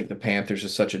why I think the Panthers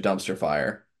is such a dumpster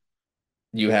fire,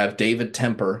 you have David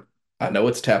Temper. I know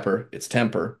it's Tepper, it's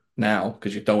Temper now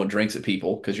because you're throwing drinks at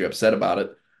people because you're upset about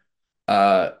it.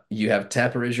 You have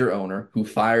Tepper as your owner who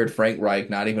fired Frank Reich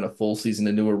not even a full season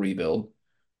into a rebuild.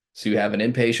 So you have an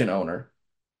impatient owner.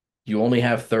 You only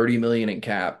have 30 million in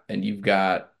cap, and you've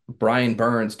got Brian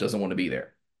Burns doesn't want to be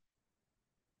there.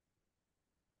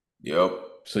 Yep.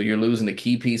 So you're losing a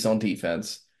key piece on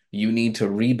defense. You need to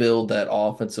rebuild that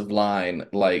offensive line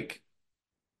like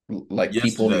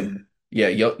people Yesterday. need. Yeah,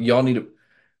 y'all need to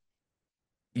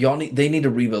they need to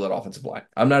rebuild that offensive line.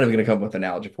 I'm not even going to come up with an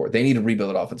analogy for it. They need to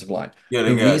rebuild that offensive line. Yeah, The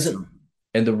they got reason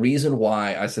to. the reason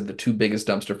why I said the two biggest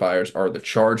dumpster fires are the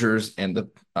Chargers and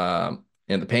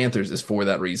the Panthers is for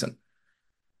that reason.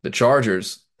 The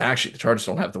Chargers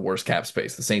don't have the worst cap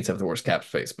space. The Saints have the worst cap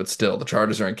space, but still, the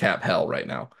Chargers are in cap hell right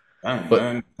now. Dang, But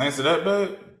man. Thanks to that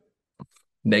bad.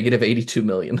 negative 82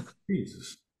 million.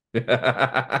 Jesus.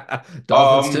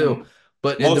 Dolphins too. Um,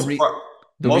 But most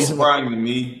the most reason why surprising to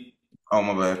me. Oh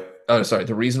my bad. oh sorry,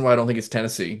 the reason why I don't think it's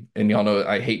Tennessee, and y'all know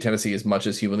I hate Tennessee as much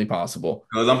as humanly possible.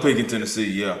 Because I'm picking Tennessee.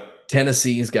 Yeah.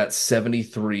 Tennessee's got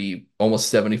 73,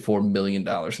 almost $74 million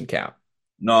in cap.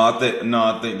 No, I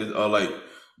think that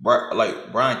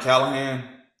like Brian Callahan.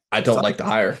 I don't like the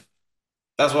hire.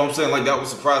 That's what I'm saying. Like that was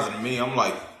surprising to me. I'm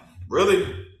like,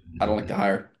 really? I don't like the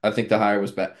hire. I think the hire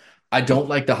was bad. I don't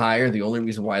like the hire. The only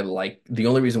reason why I like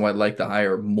the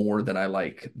hire more than I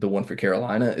like the one for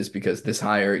Carolina is because this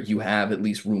hire you have at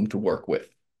least room to work with.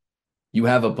 You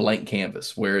have a blank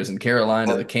canvas, whereas in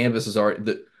Carolina the canvas is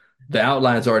already the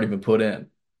outline's already been put in.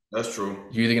 That's true.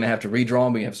 You're either going to have to redraw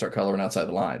them, or you have to start coloring outside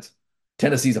the lines.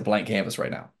 Tennessee's a blank canvas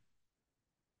right now,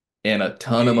 and a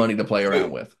ton of money to play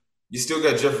around with. You still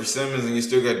got Jeffrey Simmons and you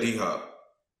still got D Hop,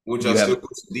 which I You still have put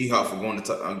D Hop for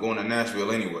going to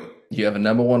Nashville anyway. you have a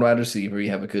number one wide receiver. You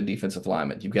have a good defensive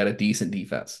lineman. You've got a decent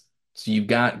defense. So you've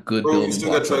got good Bro, you building still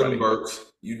got blocks Traylon already. Burks.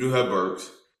 You do have Burks.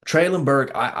 Traylon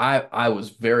Burke, I was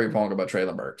very wrong about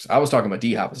Traylon Burks. I was talking about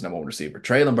D Hop as number one receiver.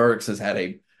 Traylon Burks has had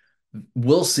a.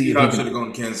 We'll see D if he Hop should can. have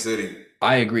gone to Kansas City.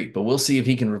 I agree, but we'll see if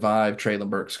he can revive Traylon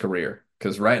Burks' career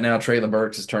because right now Traylon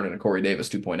Burks is turning to Corey Davis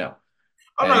 2.0,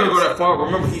 I'm not and gonna go it's that far.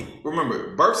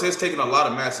 Remember Burks has taken a lot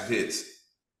of massive hits.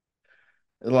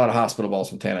 a lot of hospital balls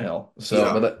from Tannehill. So,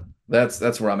 Yeah. but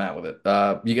that's where I'm at with it.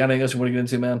 You got anything else you want to get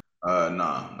into, man?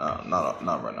 Nah,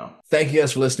 not right now. Thank you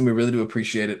guys for listening. We really do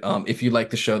appreciate it. If you like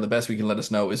the show, the best we can let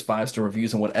us know is 5-star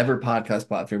reviews on whatever podcast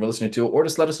platform you're listening to, or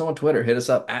just let us know on Twitter. Hit us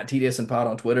up at TDSN Pod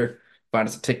on Twitter. Find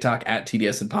us on TikTok at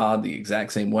TDSN Pod the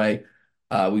exact same way.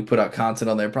 We put out content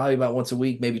on there probably about once a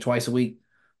week, maybe twice a week.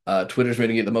 Twitter's going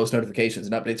to get the most notifications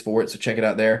and updates for it, so check it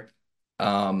out there.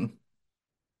 Um,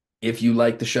 if you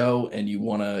like the show and you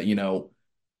want to,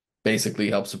 basically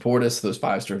help support us, those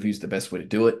 5-star reviews are the best way to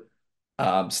do it.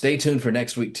 Stay tuned for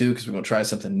next week too, because we're going to try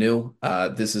something new.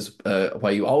 This is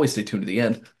why you always stay tuned to the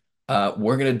end.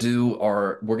 We're going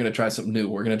to try something new.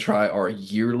 We're going to try our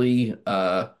yearly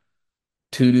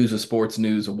Two News of Sports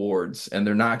News Awards, and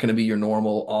they're not going to be your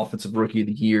normal offensive rookie of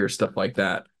the year stuff like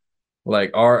that.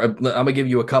 I'm gonna give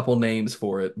you a couple names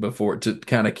for it before to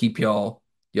kind of keep y'all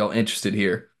interested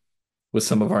here with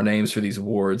some of our names for these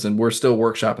awards, and we're still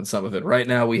workshopping some of it. Right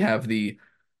now, we have the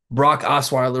Brock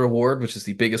Osweiler Award, which is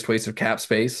the biggest waste of cap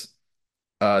space.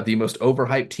 The most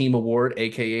overhyped team award,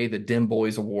 aka the Dim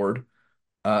Boys Award.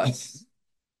 Uh,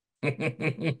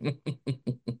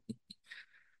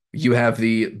 you have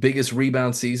the biggest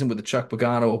rebound season with the Chuck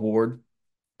Pagano Award.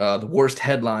 The worst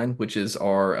headline, which is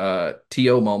our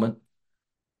TO moment,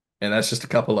 and that's just a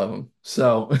couple of them.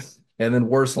 So, and then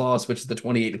worst loss, which is the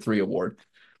 28-3 award.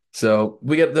 So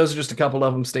we get those are just a couple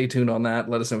of them. Stay tuned on that.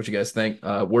 Let us know what you guys think.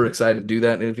 We're excited to do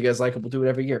that, and if you guys like it, we'll do it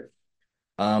every year.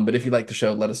 But if you like the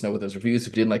show, let us know with those reviews.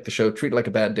 If you didn't like the show, treat it like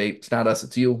a bad date. It's not us,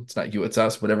 it's you. It's not you, it's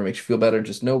us. Whatever makes you feel better.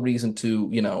 Just no reason to,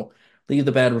 leave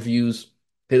the bad reviews.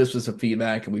 Hit us with some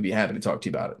feedback, and we'd be happy to talk to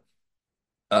you about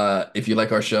it. If you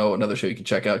like our show, another show you can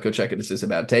check out, go check it. This is a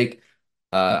bad take.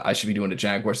 I should be doing a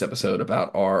Jaguars episode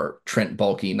about our Trent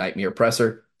Bulky Nightmare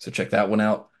presser. So check that one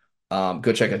out.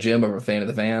 Go check out Jim over Fan of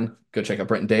the Van. Go check out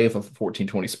Brent and Dave of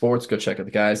 1420 Sports. Go check out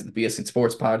the guys at the BSC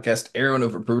Sports Podcast. Aaron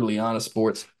over Brutally Honest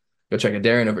Sports. Go check out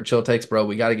Darian over Chill Takes, bro.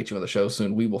 We got to get you on the show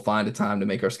soon. We will find a time to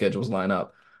make our schedules line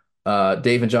up.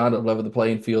 Dave and John at Love of the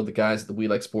Playing Field, the guys at the We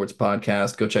Like Sports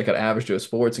Podcast. Go check out Average Joe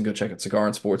Sports and go check out Cigar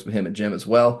and Sports with him and Jim as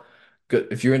well. Good.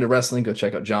 If you're into wrestling, go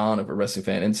check out John over Wrestling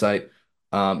Fan Insight.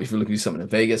 If you're looking to do something in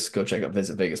Vegas, go check out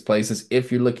Visit Vegas Places.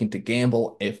 If you're looking to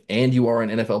gamble, if and you are an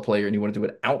NFL player and you want to do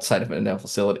it outside of an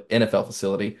NFL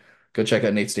facility, go check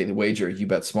out Nate's Daily Wager. You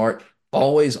bet smart.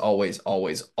 Always, always,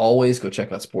 always, always go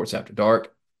check out Sports After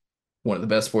Dark. One of the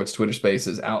best sports Twitter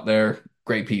spaces out there.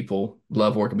 Great people.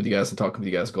 Love working with you guys and talking with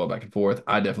you guys, going back and forth.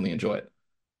 I definitely enjoy it.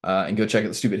 And go check out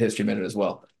the Stupid History Minute as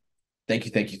well. Thank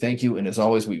you, thank you, thank you. And as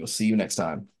always, we will see you next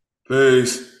time.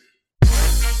 Peace.